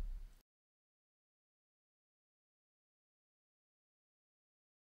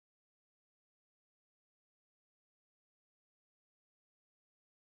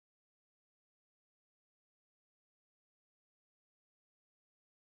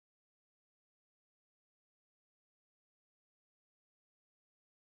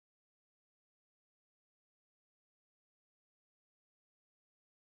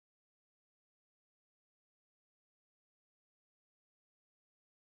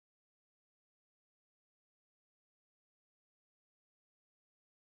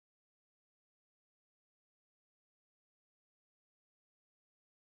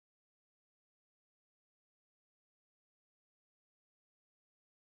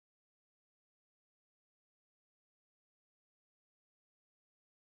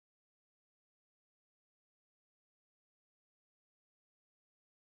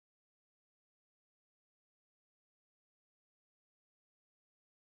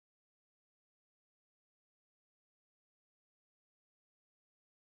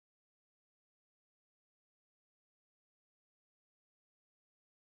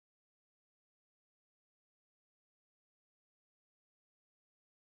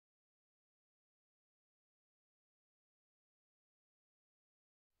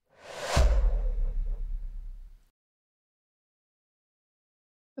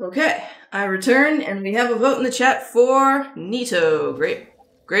 Okay, I return, and we have a vote in the chat for Nito. Great.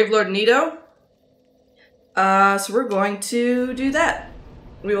 Gravelord Nito. So we're going to do that.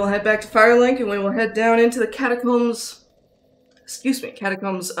 We will head back to Firelink, and we will head down into the catacombs... Excuse me,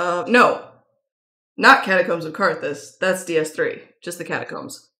 catacombs of... No! Not Catacombs of Karthus. That's DS3. Just the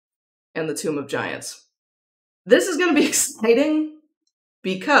catacombs. And the Tomb of Giants. This is going to be exciting,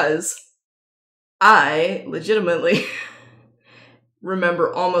 because I legitimately...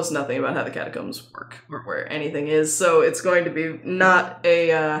 remember almost nothing about how the catacombs work or where anything is, so it's going to be not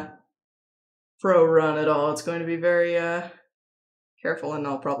a pro run at all. It's going to be very careful, and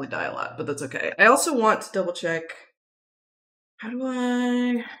I'll probably die a lot, but that's okay. I also want to double check. How do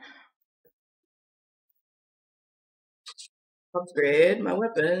I upgrade my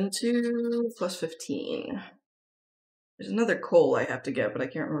weapon to +15. There's another coal I have to get, but I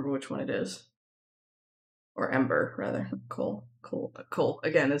can't remember which one it is. Or ember, rather. Coal.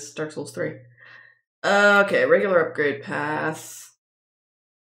 Again, it's Dark Souls 3. Okay, regular upgrade path.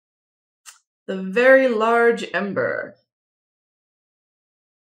 The very large ember.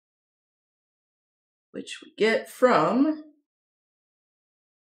 Which we get from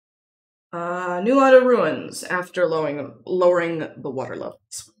New Light of Ruins after lowering the water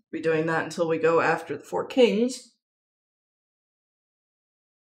levels. We'll be doing that until we go after the Four Kings.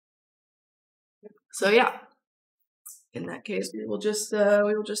 So yeah, in that case, we will just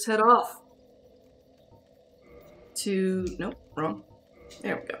head off to nope, wrong.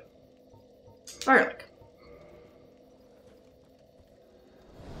 There we go. Firelink.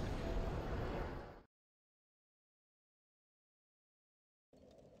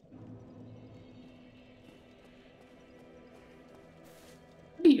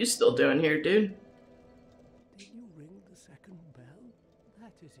 What are you still doing here, dude? Did you ring the second bell?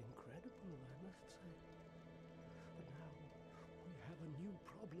 That is incredible, I must say. But now we have a new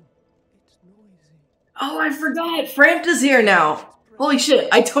problem. It's noisy. Oh, I forgot! Frampt is here now! Holy shit,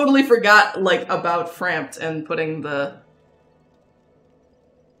 I totally forgot, like, about Frampt and putting the...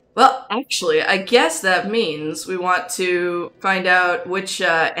 Well, actually, I guess that means we want to find out which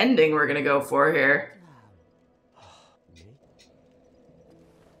ending we're gonna go for here.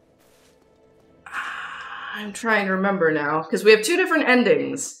 I'm trying to remember now, because we have two different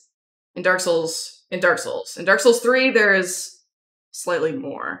endings in Dark Souls. In Dark Souls 3, there is slightly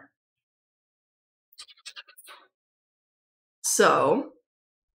more. So,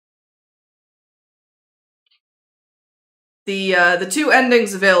 the two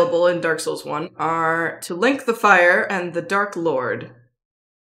endings available in Dark Souls 1 are To Link the Fire and the Dark Lord.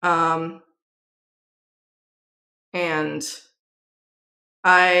 And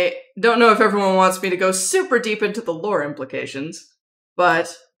I don't know if everyone wants me to go super deep into the lore implications,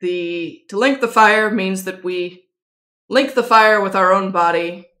 but To Link the Fire means that we link the fire with our own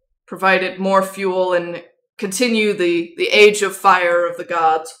body, provide it more fuel, and continue the age of fire of the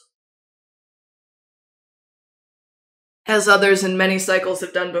gods, as others in many cycles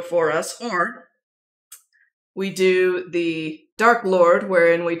have done before us. Or we do the Dark Lord,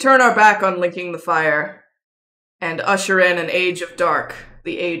 wherein we turn our back on linking the fire and usher in an age of dark,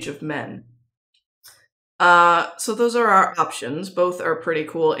 the age of men. So those are our options. Both are pretty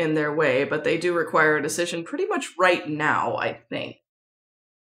cool in their way, but they do require a decision pretty much right now, I think.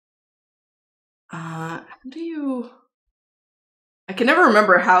 How do you... I can never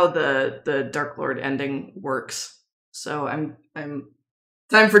remember how the Dark Lord ending works. So I'm...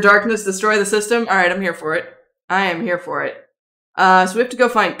 Time for darkness, destroy the system? Alright, I'm here for it. I am here for it. So we have to go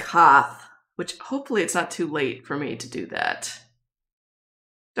find Koth, which hopefully it's not too late for me to do that.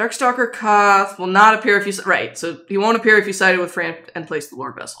 Darkstalker Koth will not appear if you... Right, so he won't appear if you sided with Frampt and placed the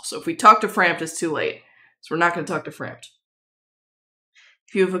Lord Vessel. So if we talk to Frampt, it's too late. So we're not going to talk to Frampt.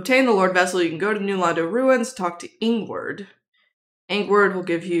 If you have obtained the Lord Vessel, you can go to New Light of Ruins, talk to Ingward. Ingward will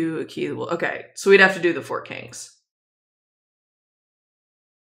give you a key. Okay, so we'd have to do the Four Kings.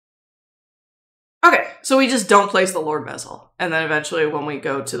 Okay, so we just don't place the Lord Vessel. And then eventually when we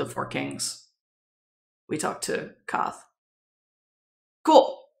go to the Four Kings, we talk to Koth.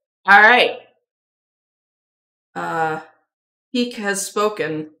 Cool. Alright. Heek has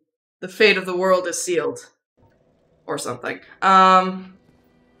spoken. The fate of the world is sealed. Or something.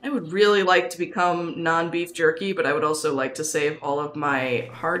 I would really like to become non-beef jerky, but I would also like to save all of my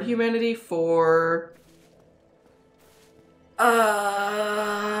hard humanity for...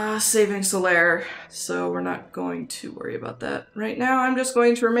 saving Solaire. So we're not going to worry about that right now. I'm just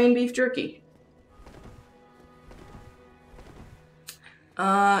going to remain beef jerky.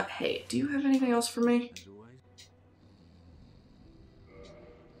 Hey, do you have anything else for me?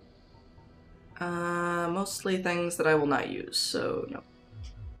 Mostly things that I will not use, so no.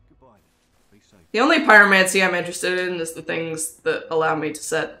 The only pyromancy I'm interested in is the things that allow me to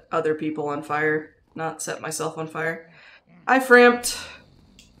set other people on fire, not set myself on fire. Hi, Frampt.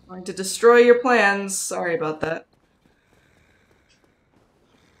 Going to destroy your plans. Sorry about that.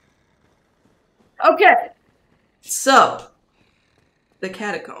 Okay. So, the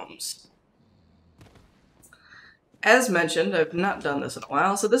catacombs. As mentioned, I've not done this in a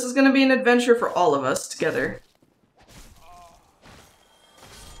while, so this is going to be an adventure for all of us together.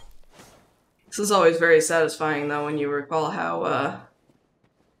 This is always very satisfying, though, when you recall how,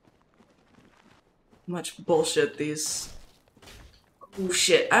 much bullshit these... Oh,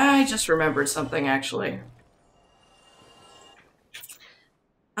 shit. I just remembered something, actually.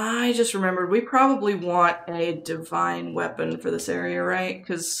 I just remembered we probably want a divine weapon for this area, right?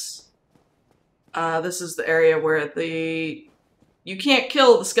 Because this is the area where you can't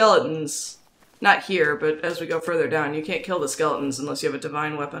kill the skeletons. Not here, but as we go further down, you can't kill the skeletons unless you have a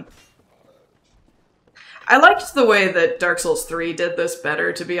divine weapon. I liked the way that Dark Souls 3 did this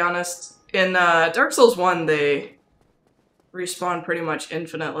better, to be honest. In Dark Souls 1, they respawn pretty much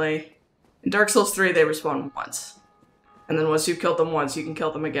infinitely. In Dark Souls 3, they respawn once. And then once you've killed them once, you can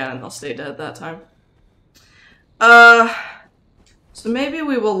kill them again and they'll stay dead that time. So maybe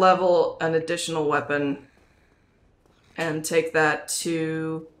we will level an additional weapon and take that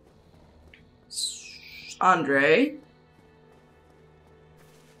to Andre.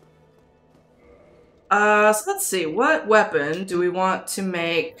 So let's see, what weapon do we want to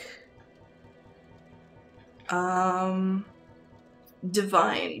make divine?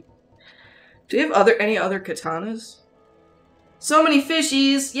 Do we have any other katanas? So many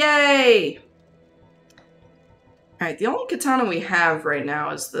fishies! Yay! Alright, the only katana we have right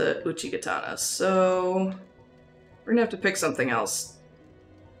now is the Uchi katana, so we're gonna have to pick something else.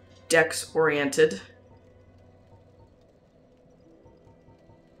 Dex-oriented.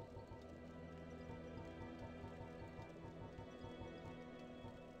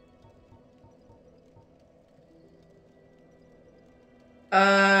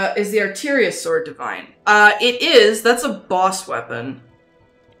 Is the Arterius sword divine? It is. That's a boss weapon.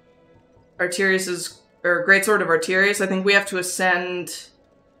 Arterius's, or Greatsword of Arterius. I think we have to ascend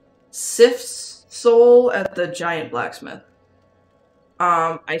Sif's soul at the giant blacksmith.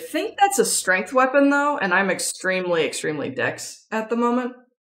 I think that's a strength weapon though, and I'm extremely, extremely dex at the moment.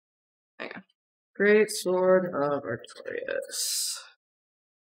 Hang on. Greatsword of Arterius.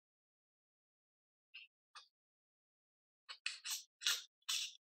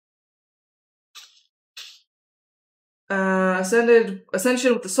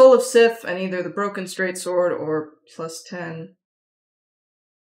 Ascension with the Soul of Sif and either the Broken Straight Sword or +10.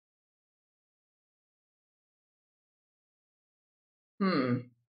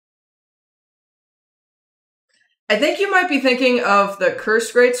 I think you might be thinking of the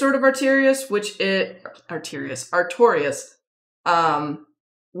Cursed Greatsword of Arterius, Artorius,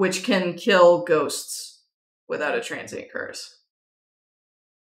 which can kill ghosts without a transient curse.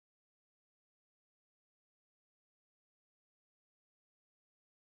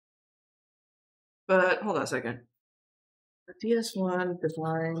 But, hold on a second. DS1,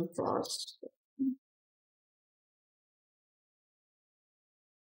 Divine, Frost.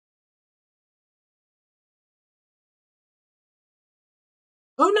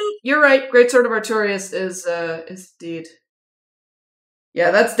 Oh no, you're right. Greatsword of Artorius is indeed.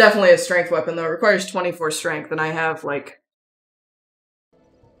 Yeah, that's definitely a strength weapon, though. It requires 24 strength, and I have, like...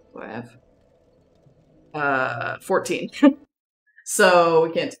 What do I have? 14. So,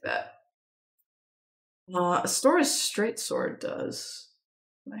 we can't do that. Astora's Straight Sword does.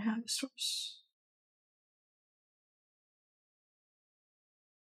 I have Astora's...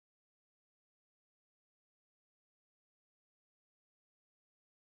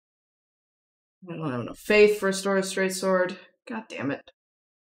 I don't have enough faith for Astora's Straight Sword. God damn it.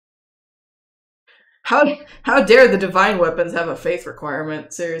 How dare the divine weapons have a faith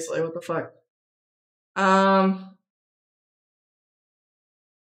requirement? Seriously, what the fuck?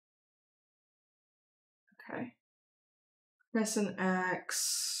 Okay. Crescent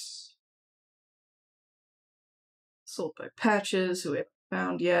Axe. Sold by Patches, who we haven't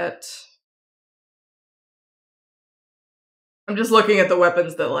found yet. I'm just looking at the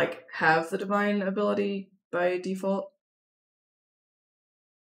weapons that, like, have the divine ability by default.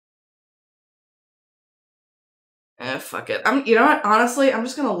 Fuck it. You know what? Honestly, I'm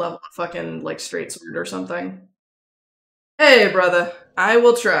just gonna level a fucking, like, straight sword or something. Hey, brother. I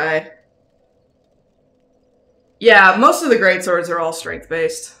will try. Yeah, most of the great swords are all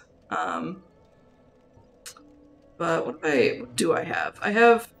strength-based. But what do I have? I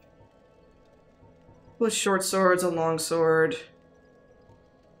have with short swords, a long sword.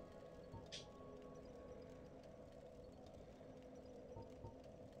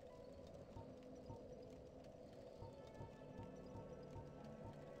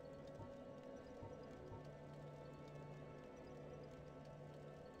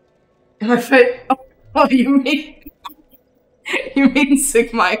 Am I fight? Oh, you mean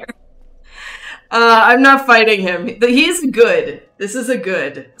Sigmire? I'm not fighting him. He's good. This is a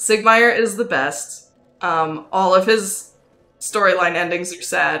good. Sigmire is the best. All of his storyline endings are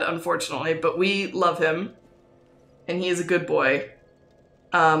sad, unfortunately, but we love him. And he is a good boy.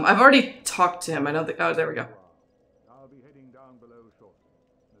 I've already talked to him. I don't think... Oh, there we go. I'll be heading down below shortly.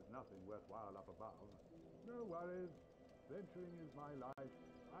 There's nothing worthwhile up above. No worries. Venturing is my life.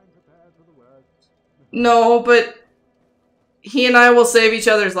 I'm prepared for the worst. No, but he and I will save each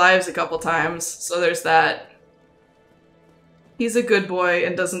other's lives a couple times, so there's that. He's a good boy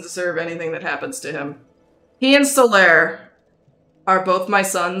and doesn't deserve anything that happens to him. He and Solaire are both my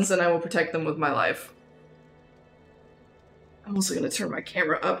sons, and I will protect them with my life. I'm also going to turn my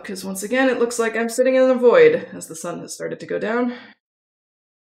camera up, because once again, it looks like I'm sitting in the void, as the sun has started to go down.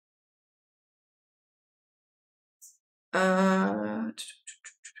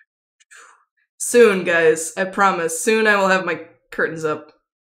 Soon, guys. I promise. Soon I will have my curtains up.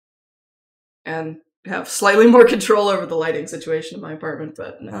 And have slightly more control over the lighting situation in my apartment,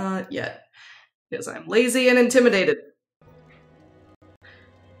 but not yet. Because I'm lazy and intimidated.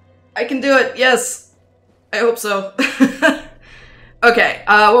 I can do it, yes! I hope so. Okay,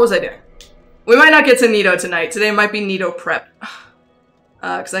 what was I doing? We might not get to Nito tonight. Today might be Nito prep.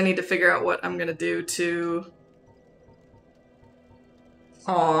 Because I need to figure out what I'm gonna do to...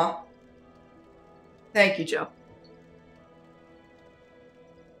 Aww. Thank you, Joe.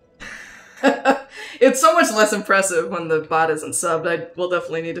 It's so much less impressive when the bot isn't subbed. I will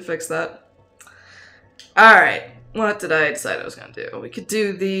definitely need to fix that. Alright, what did I decide I was gonna do? We could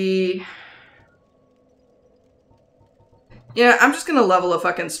do the... Yeah, I'm just gonna level a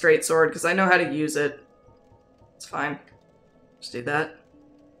fucking straight sword, because I know how to use it. It's fine. Just do that.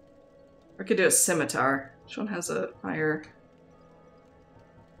 Or I could do a scimitar. Which one has a higher...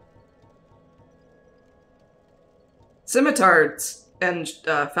 Scimitars and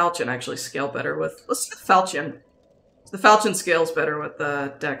falchion actually scale better with... Let's do the falchion. The falchion scales better with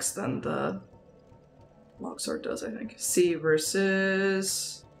the dex than the longsword does, I think. C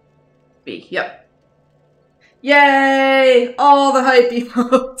versus... B. Yep. Yay! All the hype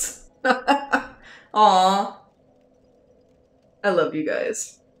emotes! Aww. I love you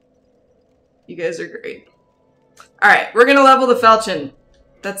guys. You guys are great. Alright, we're gonna level the falchion.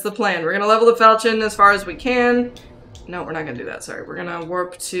 That's the plan. We're gonna level the falchion as far as we can. No, we're not gonna do that, sorry. We're gonna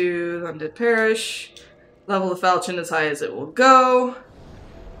warp to the Undead Parish. Level the falchion as high as it will go.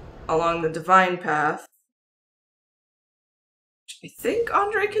 Along the divine path. Which I think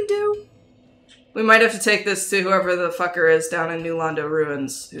Andre can do? We might have to take this to whoever the fucker is down in New Londo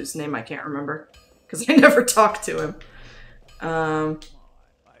Ruins, whose name I can't remember. Because I never talked to him.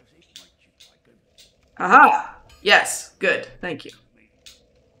 Aha! Yes, good. Thank you.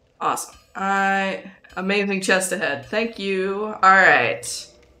 Awesome. Amazing chest ahead. Thank you. Alright.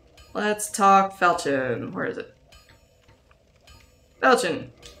 Let's talk falchion. Where is it? Falchion.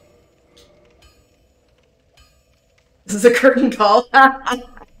 This is a curtain call.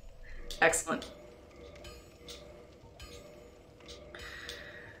 Excellent.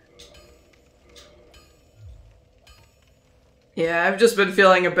 Yeah, I've just been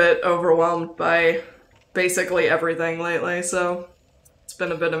feeling a bit overwhelmed by basically everything lately, so it's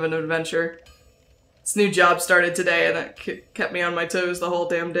been a bit of an adventure. This new job started today and it kept me on my toes the whole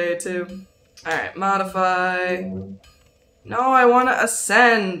damn day, too. Alright, modify. No, I want to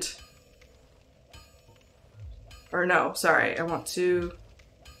ascend. Or no, sorry, I want to...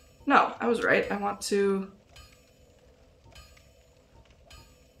 No, I was right. I want to...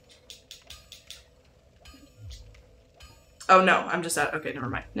 Oh no, I'm just out. Okay, never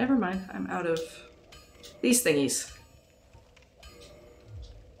mind. Never mind. I'm out of these thingies.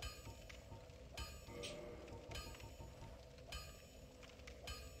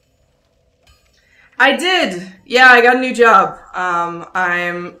 I did! Yeah, I got a new job.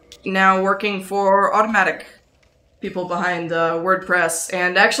 I'm now working for Automatic, people behind WordPress,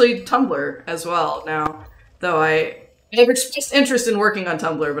 and actually Tumblr as well now. Though I have expressed interest in working on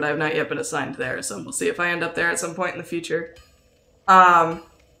Tumblr, but I have not yet been assigned there, so we'll see if I end up there at some point in the future. I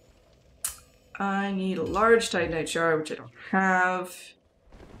need a large Titanite shard, which I don't have.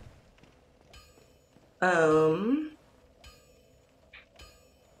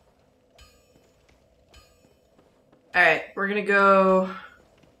 Alright, we're gonna go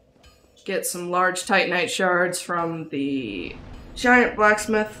get some large Titanite shards from the giant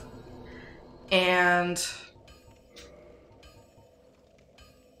blacksmith, and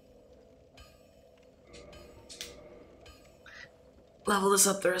level this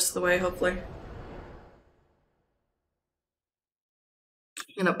up the rest of the way, hopefully.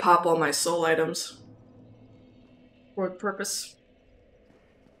 I'm gonna pop all my soul items for the purpose.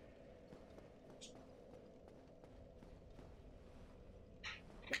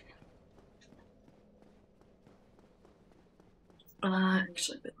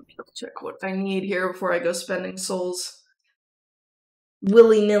 Actually, let me double check what I need here before I go spending souls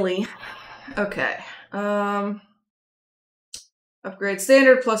willy-nilly. Okay. Upgrade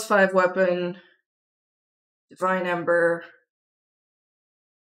standard, +5 weapon, divine ember.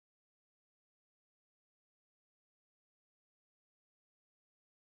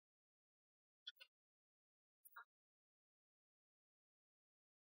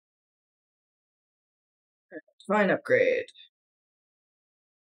 Divine upgrade.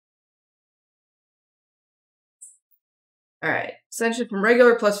 Alright. Ascension from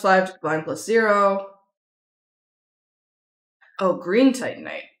regular +5 to divine +0. Oh, green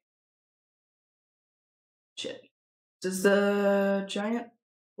Titanite. Shit. Does the giant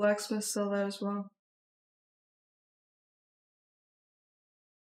blacksmith sell that as well?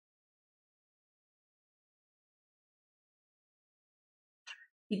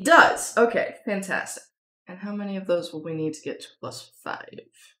 He does! Okay, fantastic. And how many of those will we need to get to +5?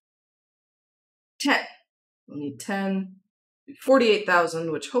 10. We'll need 10.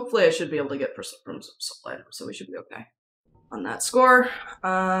 48,000, which hopefully I should be able to get from some soul items, so we should be okay on that score.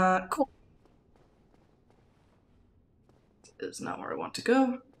 Cool. This is not where I want to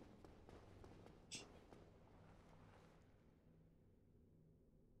go.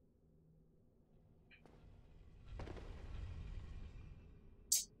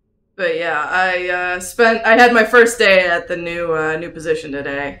 But yeah, I had my first day at the new position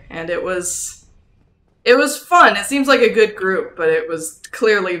today, and it was fun. It seems like a good group, but it was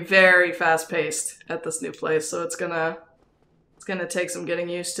clearly very fast-paced at this new place, so it's gonna take some getting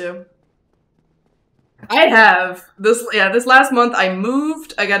used to. I have this last month I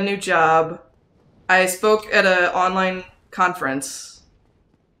moved, I got a new job. I spoke at an online conference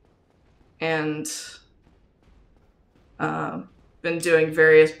and been doing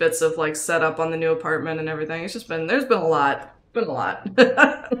various bits of like setup on the new apartment and everything. It's just there's been a lot.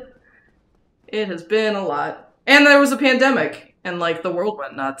 It has been a lot. And there was a pandemic and like the world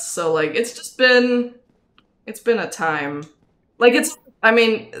went nuts. So like it's been a time. Like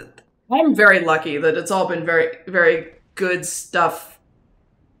I'm very lucky that it's all been very, very good stuff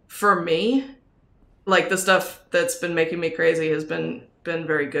for me. Like the stuff that's been making me crazy has been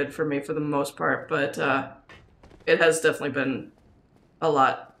very good for me for the most part, but it has definitely been a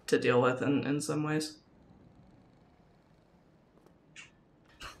lot to deal with in some ways.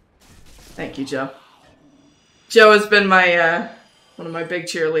 Thank you, Joe. Joe has been my one of my big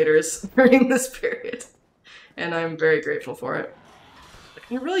cheerleaders during this period, and I'm very grateful for it.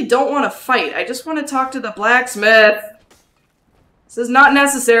 I really don't want to fight. I just want to talk to the blacksmith. This is not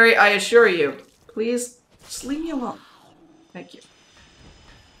necessary, I assure you. Please, just leave me alone. Thank you.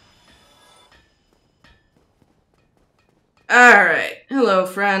 Alright. Hello,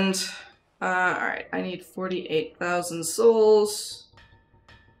 friend. Alright. I need 48,000 souls.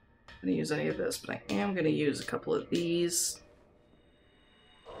 I'm gonna use any of this, but I am gonna use a couple of these.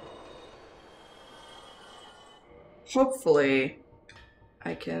 Hopefully,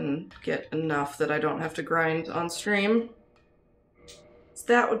 I can get enough that I don't have to grind on stream. So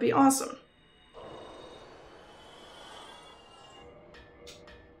that would be awesome.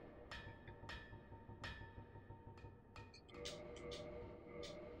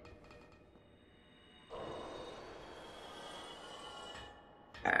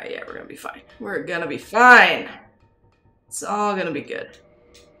 Alright, yeah, we're gonna be fine. We're gonna be fine! It's all gonna be good.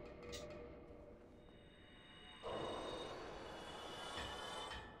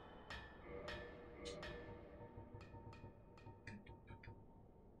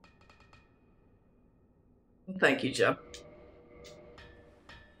 Thank you, Joe.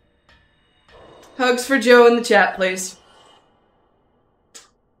 Hugs for Joe in the chat, please.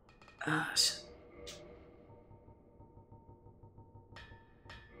 Ah, shit.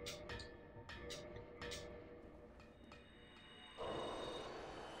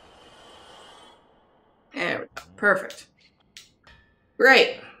 There we go. Perfect.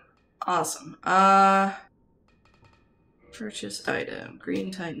 Great. Awesome. Purchase item.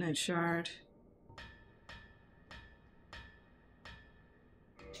 Green Titanite shard.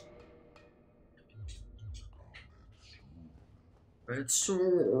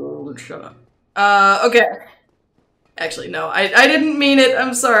 Shut up. Okay. Actually, no. I didn't mean it.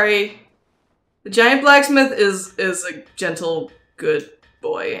 I'm sorry. The giant blacksmith is a gentle, good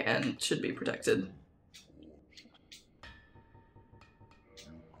boy and should be protected.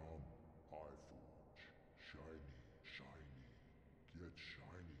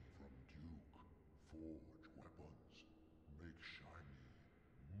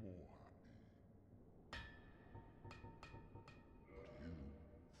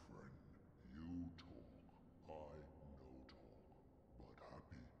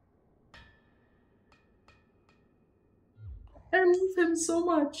 I love him so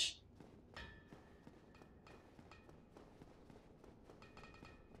much.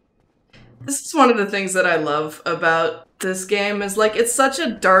 This is one of the things that I love about this game is like it's such a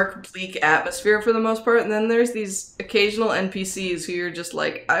dark, bleak atmosphere for the most part, and then there's these occasional NPCs who you're just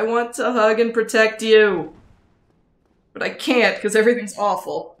like, I want to hug and protect you. But I can't because everything's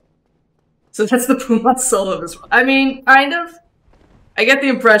awful. So that's the Puma soul of his. I mean, kind of. I get the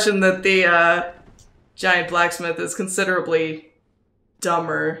impression that the giant blacksmith is considerably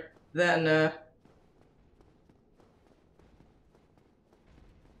dumber than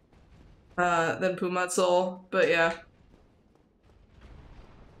Pumat Soul, but yeah.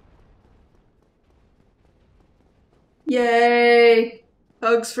 Yay!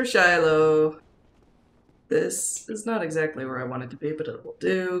 Hugs for Shiloh. This is not exactly where I wanted to be, but it will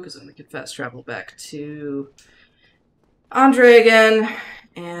do, because then we can fast travel back to Andre again,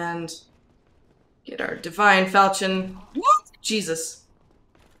 and get our Divine Falchion. Jesus.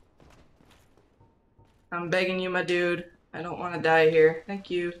 I'm begging you, my dude. I don't want to die here. Thank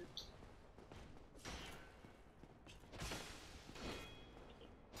you.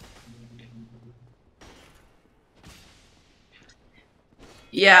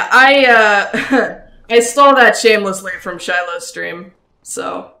 Yeah, I stole that shamelessly from Shiloh's stream,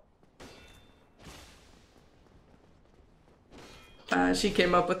 so she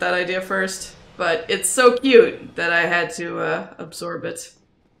came up with that idea first, but it's so cute that I had to absorb it.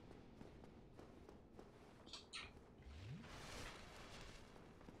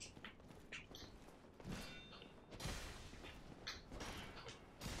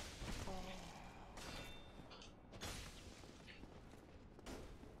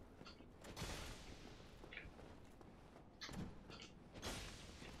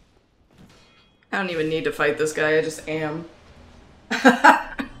 I don't even need to fight this guy, I just am.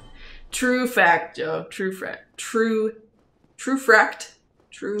 True fact, Joe. True fact. True fact.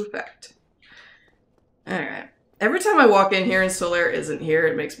 True fact. Alright. Every time I walk in here and Solaire isn't here,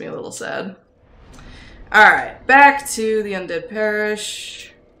 it makes me a little sad. Alright, back to the Undead Parish.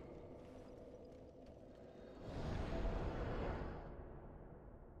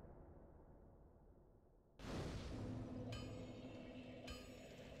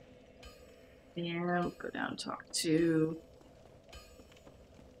 And we'll go down and talk to...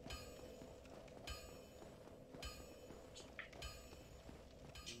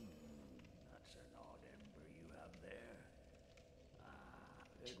 That's an odd ember you have there.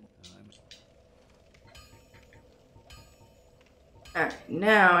 Alright,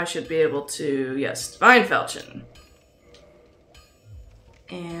 now I should be able to... Yes, Divine Falchion.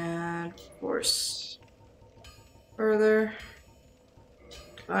 And force further.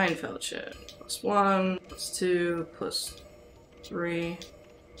 Divine Falchion. +1, +2, +3.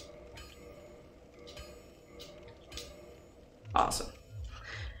 Awesome.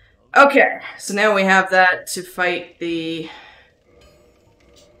 Okay, so now we have that to fight the...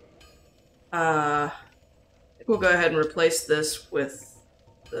 we'll go ahead and replace this with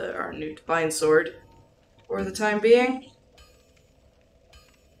our new Divine Sword for the time being.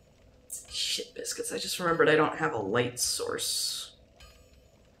 Shit biscuits, I just remembered I don't have a light source.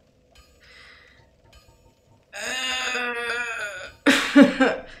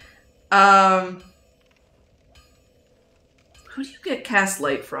 Who do you get cast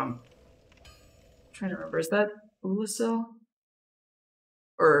light from? I'm trying to remember, is that Ulasil?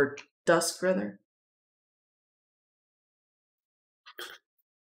 Or Dusk, rather?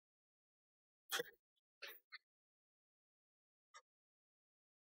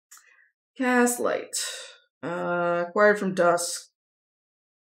 Cast light. Acquired from Dusk.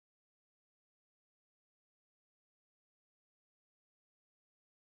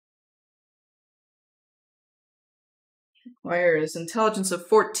 Requires intelligence of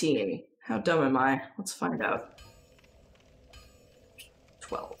 14. How dumb am I? Let's find out.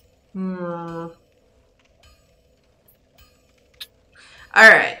 12.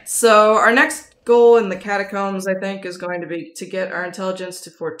 Alright, so our next goal in the catacombs, I think, is going to be to get our intelligence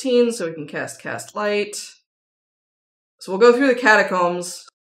to 14 so we can cast light. So we'll go through the catacombs,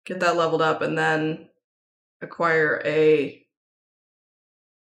 get that leveled up, and then acquire a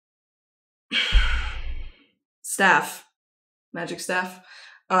staff, magic staff,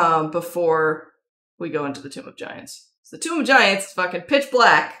 before we go into the Tomb of Giants. So the Tomb of Giants is fucking pitch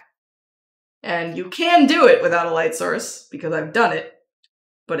black, and you can do it without a light source, because I've done it,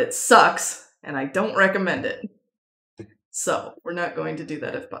 but it sucks, and I don't recommend it. So, we're not going to do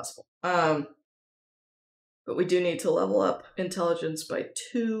that if possible. But we do need to level up intelligence by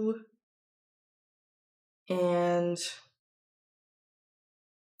 2. And...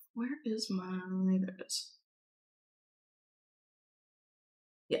 where is my... there it is.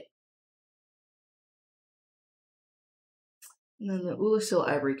 Yeah. And then the Ulasil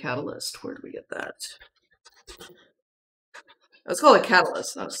Ivory Catalyst. Where do we get that? Let's call it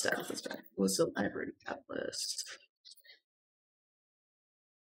Catalyst, not a staff this time. Ulasil Ivory Catalyst.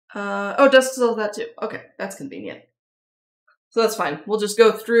 Oh, Dusk sells that too. Okay, that's convenient. So that's fine. We'll just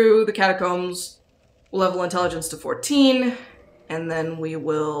go through the catacombs, we'll level intelligence to 14, and then we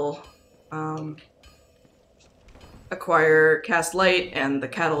will acquire Cast Light and the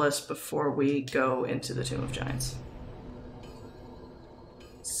Catalyst before we go into the Tomb of Giants.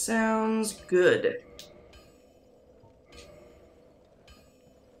 Sounds good.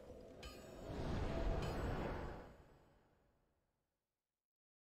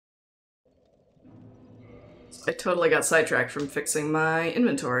 I totally got sidetracked from fixing my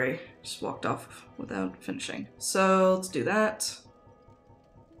inventory. Just walked off without finishing. So let's do that.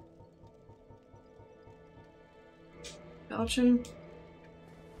 Option.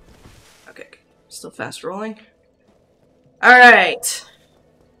 Okay, still fast rolling. Alright.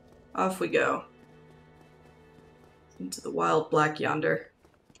 Off we go. Into the wild black yonder.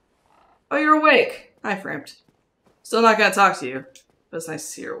 Oh, you're awake! Hi, Framed. Still not gonna talk to you, but it's nice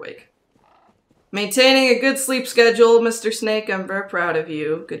to see you're awake. Maintaining a good sleep schedule, Mr. Snake. I'm very proud of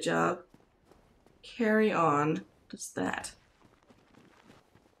you. Good job. Carry on. Just that.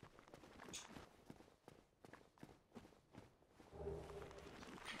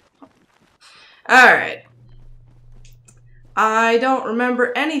 Alright. I don't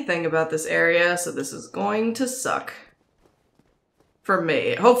remember anything about this area, so this is going to suck. For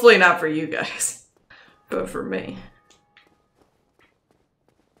me. Hopefully not for you guys, but for me.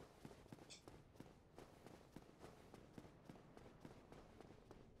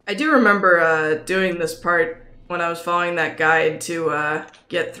 I do remember doing this part when I was following that guide to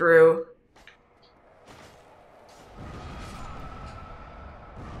get through.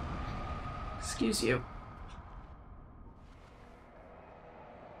 Excuse you.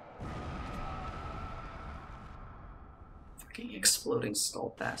 Fucking exploding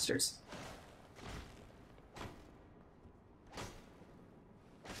skull bastards.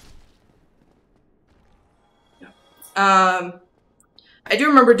 I do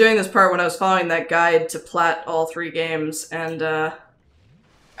remember doing this part when I was following that guide to plat all 3 games, and I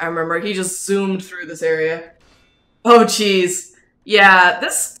remember he just zoomed through this area. Oh jeez. Yeah,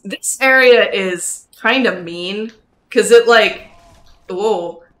 this area is kind of mean, cause it like,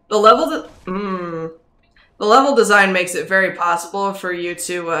 whoa, the level design makes it very possible for you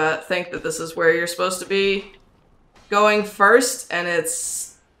to think that this is where you're supposed to be going first, and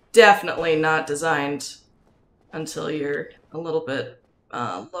it's definitely not designed until you're a little bit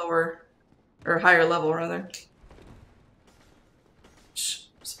lower, or higher level rather.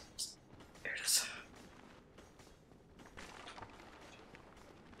 There it is.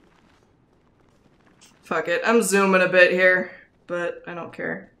 Fuck it, I'm zooming a bit here, but I don't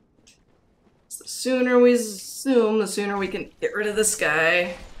care. So the sooner we zoom, the sooner we can get rid of this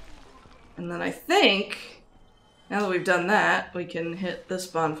guy. And then I think, now that we've done that, we can hit this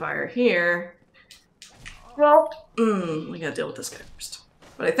bonfire here. Well, we gotta deal with this guy first.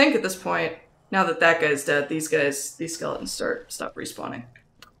 But I think at this point, now that that guy's dead, these skeletons stop respawning.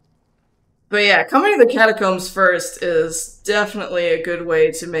 But yeah, coming to the catacombs first is definitely a good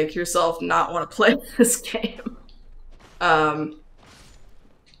way to make yourself not want to play this game.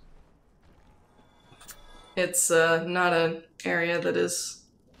 It's not an area that is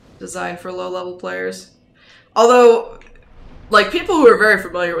designed for low-level players. Although, like, people who are very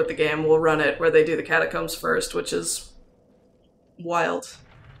familiar with the game will run it where they do the catacombs first, which is wild.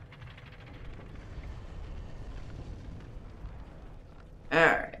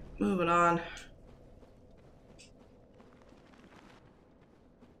 Alright, moving on.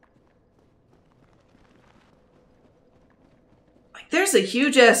 Like, there's a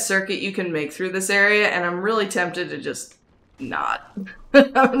huge-ass circuit you can make through this area, and I'm really tempted to just not.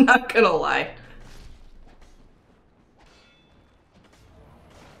 I'm not gonna lie.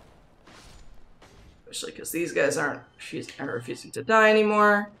 Especially because these guys aren't refusing to die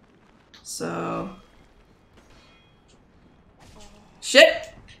anymore. So... Shit!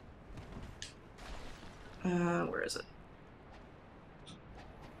 Where is it?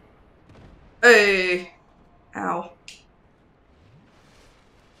 Hey! Ow.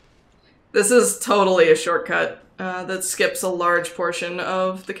 This is totally a shortcut that skips a large portion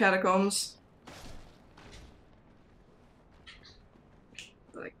of the catacombs.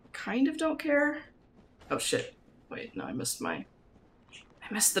 But I kind of don't care. Oh shit. Wait, no, I missed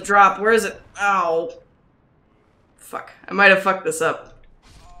the drop. Where is it? Ow. Fuck. I might have fucked this up.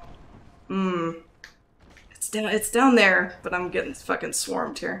 It's down there, but I'm getting fucking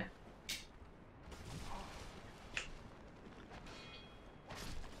swarmed here.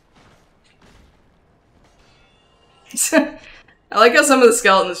 I like how some of the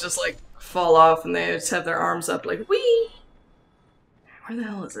skeletons just like fall off and they just have their arms up like, whee! Where the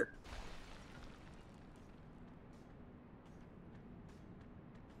hell is it?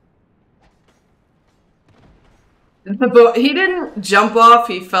 He didn't jump off,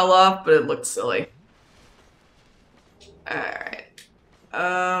 he fell off, but it looked silly. Alright.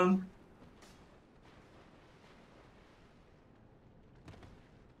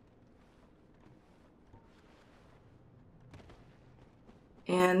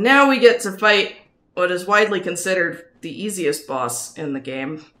 And now we get to fight what is widely considered the easiest boss in the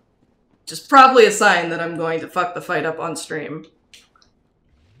game. Which is probably a sign that I'm going to fuck the fight up on stream.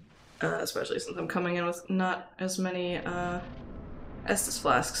 Especially since I'm coming in with not as many Estus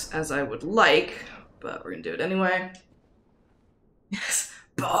flasks as I would like. But we're gonna do it anyway. Yes!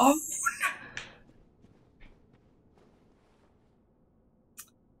 Bone!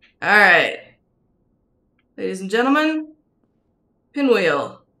 Alright. Ladies and gentlemen,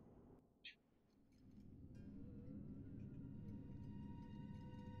 Pinwheel.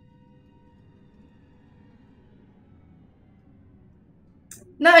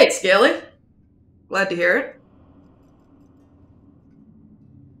 Nice, Gaily. Glad to hear it.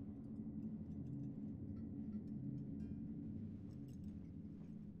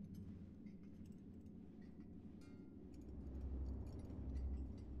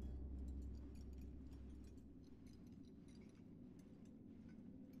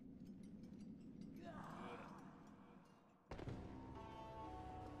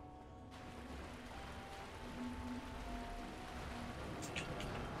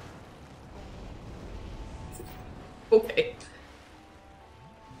 Okay.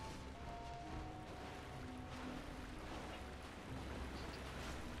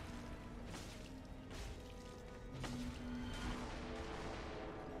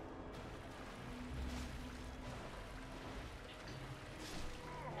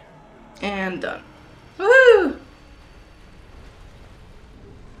 And done. Woohoo!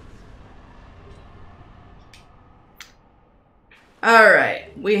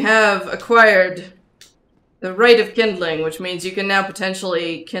 Alright, we have acquired the Rite of Kindling, which means you can now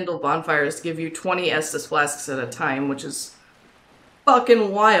potentially kindle bonfires to give you 20 Estus flasks at a time, which is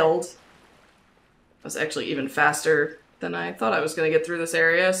fucking wild. That's actually even faster than I thought I was going to get through this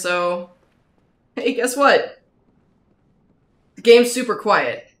area, so... Hey, guess what? The game's super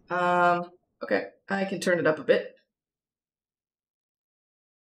quiet. Okay, I can turn it up a bit.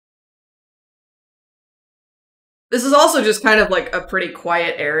 This is also just kind of like a pretty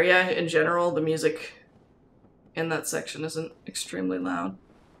quiet area in general. The music in that section isn't extremely loud.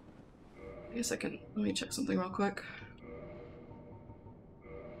 I guess I can... Let me check something real quick.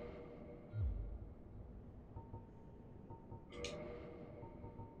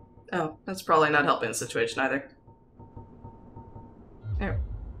 Oh, that's probably not helping the situation either. There.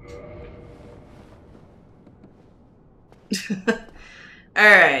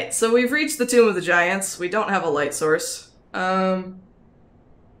 Alright, so we've reached the Tomb of the Giants. We don't have a light source. So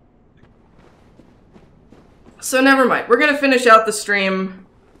never mind. We're gonna finish out the stream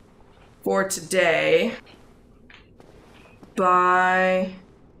for today by...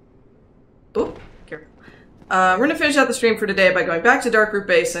 Oh, careful. We're gonna finish out the stream for today by going back to Darkroot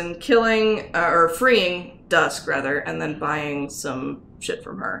Basin, killing, or freeing Dusk, rather, and then buying some shit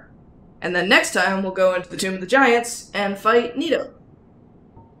from her. And then next time, we'll go into the Tomb of the Giants and fight Nito.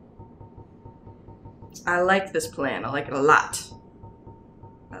 I like this plan. I like it a lot.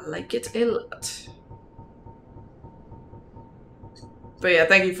 I like it a lot. But yeah,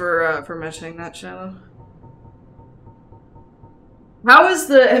 thank you for mentioning that, Shadow. How is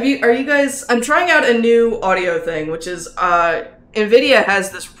the, are you guys, I'm trying out a new audio thing, which is, NVIDIA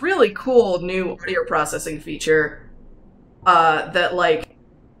has this really cool new audio processing feature, that, like,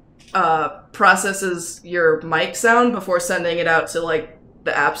 processes your mic sound before sending it out to, like,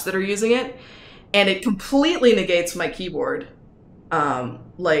 the apps that are using it, and it completely negates my keyboard.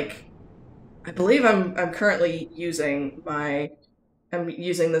 Like, I believe I'm currently using I'm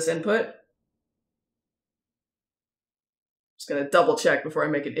using this input. Just gonna double check before I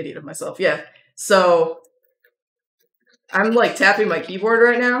make an idiot of myself. Yeah, so I'm like tapping my keyboard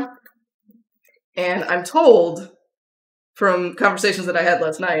right now, and I'm told from conversations that I had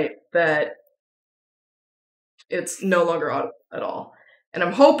last night that it's no longer audible at all. And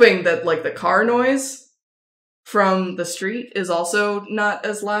I'm hoping that like the car noise from the street is also not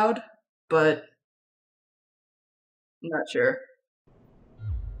as loud, but I'm not sure.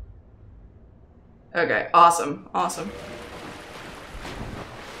 Okay, awesome, awesome.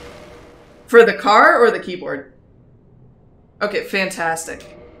 For the car or the keyboard? Okay,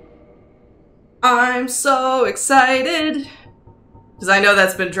 fantastic. I'm so excited! Because I know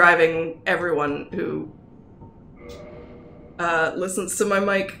that's been driving everyone who listens to my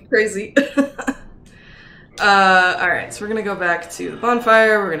mic crazy. Alright, so we're gonna go back to the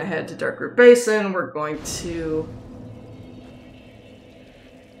bonfire, we're gonna head to Darkroot Basin, we're going to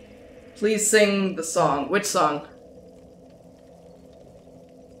Please sing the song. Which song?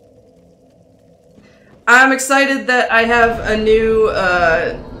 I'm excited that I have a new,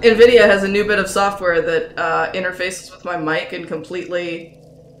 NVIDIA has a new bit of software that, interfaces with my mic and completely,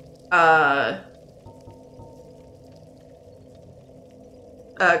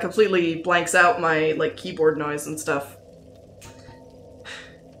 completely blanks out my, like, keyboard noise and stuff.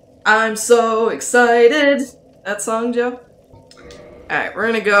 I'm so excited! That song, Joe? Alright, we're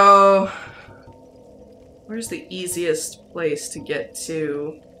gonna go... Where's the easiest place to get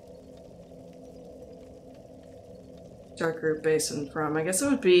to Darkroot Basin from? I guess it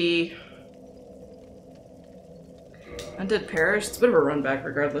would be... Undead Parish? It's a bit of a run back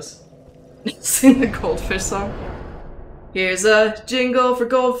regardless. Sing the goldfish song. Here's a jingle for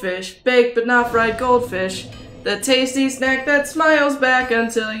goldfish, baked but not fried goldfish. The tasty snack that smiles back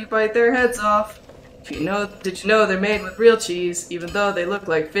until you bite their heads off. Did you know they're made with real cheese, even though they look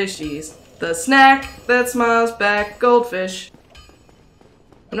like fishies? The snack that smiles back, goldfish.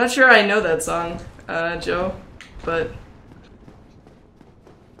 I'm not sure I know that song, Joe, but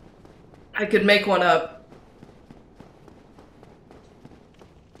I could make one up.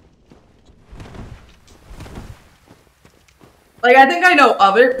 Like, I think I know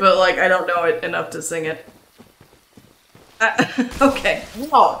of it, but, like, I don't know it enough to sing it. Okay.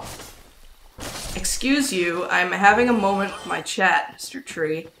 Whoa. Excuse you, I'm having a moment with my chat, Mr.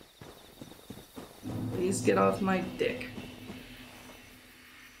 Tree. Please get off my dick.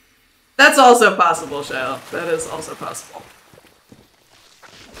 That's also possible, Shell. That is also possible.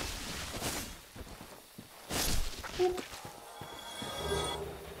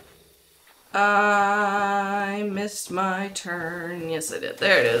 I missed my turn. Yes, I did.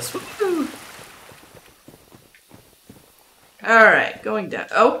 There it is. Woo-hoo. Alright, going down.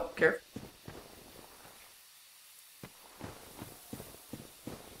 Oh, careful.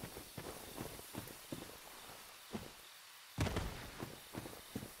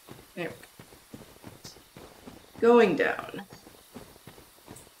 There we go. Going down.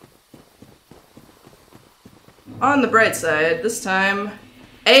 On the bright side, this time,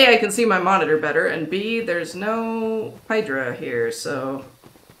 A, I can see my monitor better, and B, there's no Hydra here, so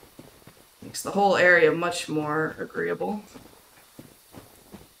makes the whole area much more agreeable.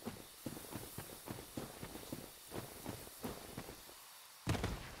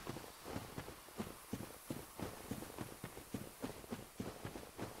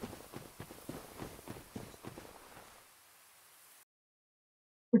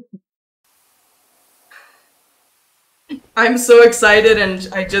 I'm so excited and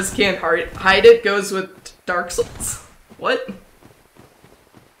I just can't hide it goes with Dark Souls. What?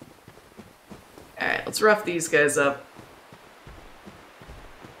 Alright, let's rough these guys up.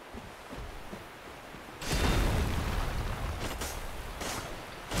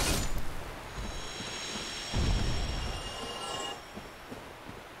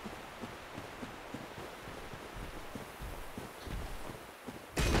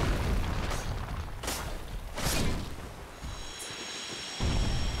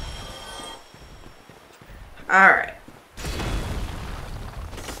 Alright.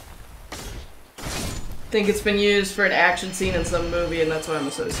 Think it's been used for an action scene in some movie and that's why I'm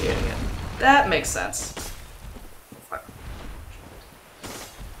associating it. That makes sense.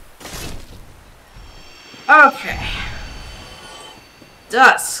 Okay.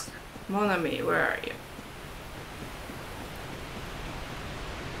 Dusk. Mon ami, where are you?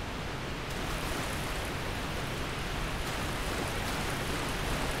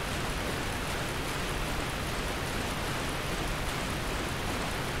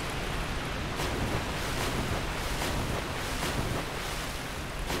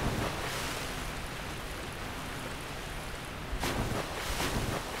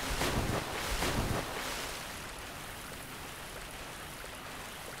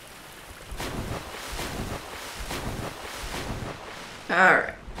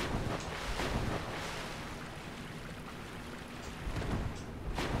 Alright.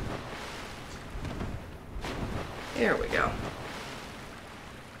 There we go.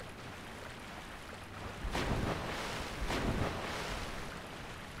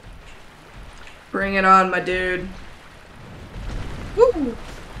 Bring it on, my dude. Woo!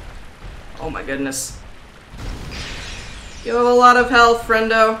 Oh my goodness. You have a lot of health,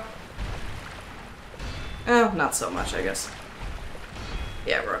 friendo. Oh, not so much, I guess.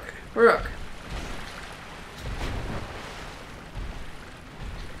 Yeah, we're okay. We're okay.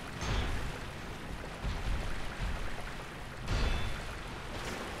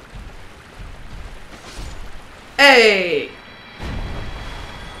 Hey!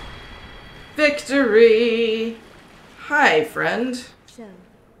 Victory! Hi, friend. So,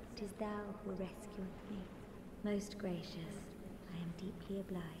 it is thou who rescueth me. Most gracious, I am deeply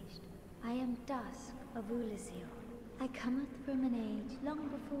obliged. I am Dusk of Ulyssil. I cometh from an age long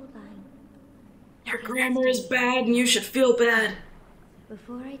before thine. Your grammar is bad and you should feel bad.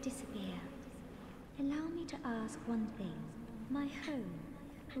 Before I disappear, allow me to ask one thing. My home,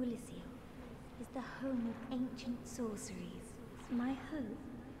 Ulyssil, is the home of ancient sorceries. My hope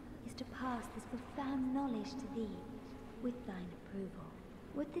is to pass this profound knowledge to thee, with thine approval.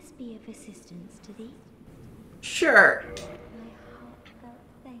 Would this be of assistance to thee? Sure. My heartfelt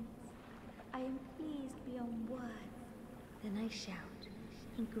thanks. I am pleased beyond words. Then I shout,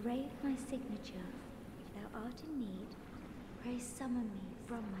 engrave my signature. If thou art in need, pray summon me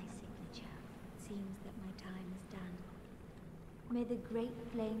from my signature. It seems that my time is done. May the great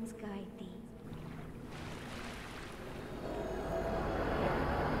flames guide thee.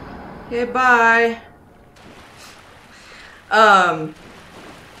 Okay, bye.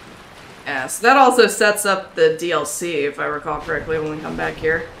 Yeah, so that also sets up the DLC, if I recall correctly, when we come back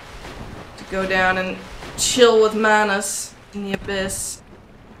here. To go down and chill with Manus in the Abyss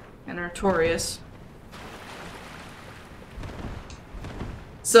and Artorias.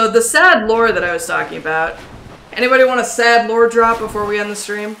 So the sad lore that I was talking about. Anybody want a sad lore drop before we end the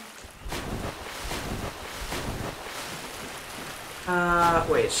stream?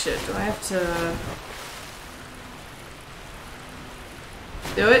 Wait, shit, do I have to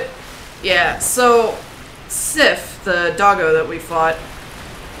do it? Yeah, so Sif, the doggo that we fought,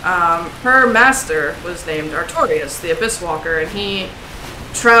 her master was named Artorias, the Abyss Walker, and he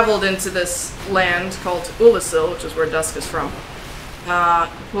traveled into this land called Ulyssil, which is where Dusk is from,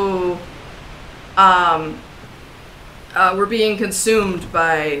 who were being consumed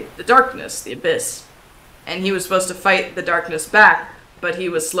by the darkness, the Abyss. And he was supposed to fight the darkness back, but he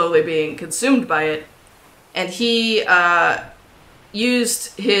was slowly being consumed by it. And he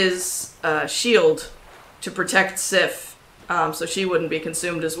used his shield to protect Sif, so she wouldn't be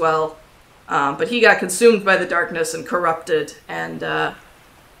consumed as well. But he got consumed by the darkness and corrupted, and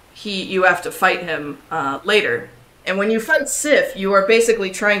you have to fight him later. And when you fight Sif, you are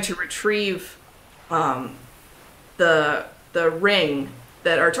basically trying to retrieve the ring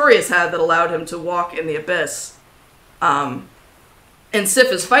that Artorias had that allowed him to walk in the Abyss. And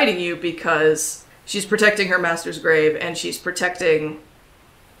Sif is fighting you because she's protecting her master's grave, and she's protecting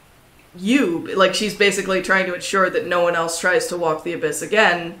you. Like, she's basically trying to ensure that no one else tries to walk the Abyss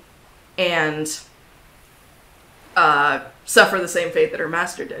again, and suffer the same fate that her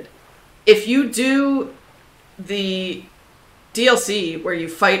master did. If you do the DLC where you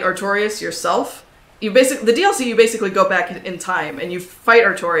fight Artorias yourself, the DLC, you basically go back in time and you fight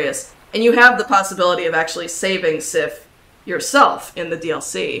Artorias, and you have the possibility of actually saving Sif yourself in the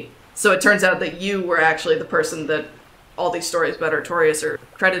DLC. So it turns out that you were actually the person that all these stories about Artorias are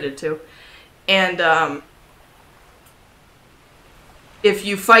credited to. And if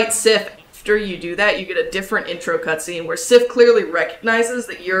you fight Sif after you do that, you get a different intro cutscene where Sif clearly recognizes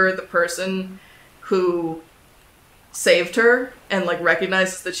that you're the person who saved her, and like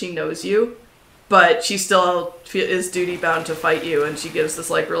recognizes that she knows you. But she still is duty-bound to fight you, and she gives this,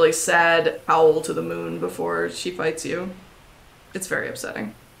 like, really sad howl to the moon before she fights you. It's very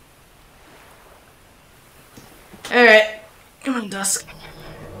upsetting. Alright. Come on, Dusk.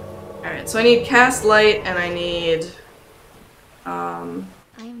 Alright, so I need Cast Light, and I need... I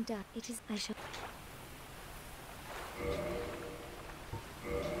am done. It is... I shall...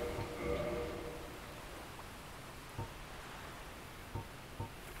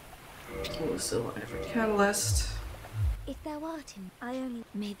 Ulyssil Every Catalyst. If thou art in, I only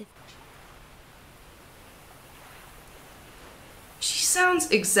may the... She sounds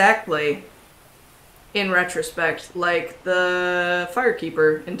exactly, in retrospect, like the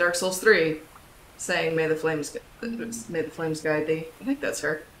Firekeeper in Dark Souls 3, saying, may the flames guide thee. I think that's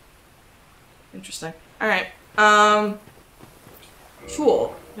her. Interesting. Alright,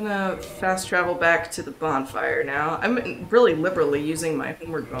 cool. I'm gonna fast travel back to the bonfire now. I'm really liberally using my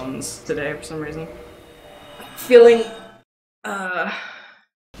homeward bones today for some reason. Feeling,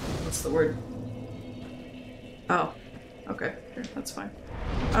 what's the word? Oh, okay, here, that's fine.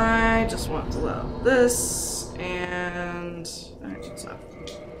 I just want to allow this, and...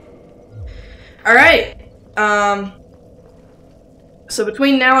 Alright, so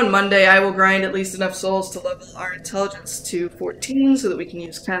between now and Monday, I will grind at least enough souls to level our intelligence to 14 so that we can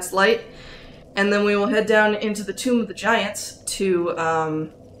use Cast Light. And then we will head down into the Tomb of the Giants to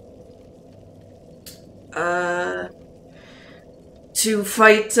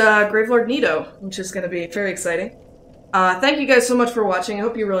fight Gravelord Nito, which is going to be very exciting. Thank you guys so much for watching. I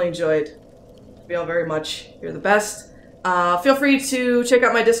hope you really enjoyed. Love you all very much. You're the best. Feel free to check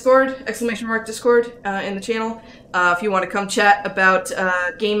out my Discord, !Discord, in the channel, if you want to come chat about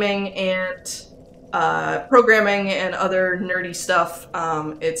gaming and programming and other nerdy stuff.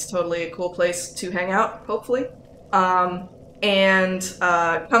 It's totally a cool place to hang out, hopefully. And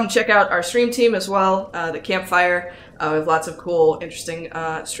come check out our stream team as well, the Campfire. We have lots of cool, interesting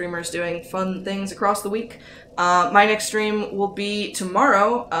streamers doing fun things across the week. My next stream will be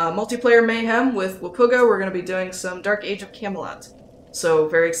tomorrow, Multiplayer Mayhem with Wapuga. We're going to be doing some Dark Age of Camelot. So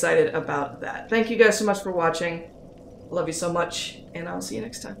very excited about that. Thank you guys so much for watching. Love you so much, and I'll see you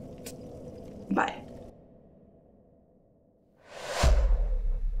next time. Bye.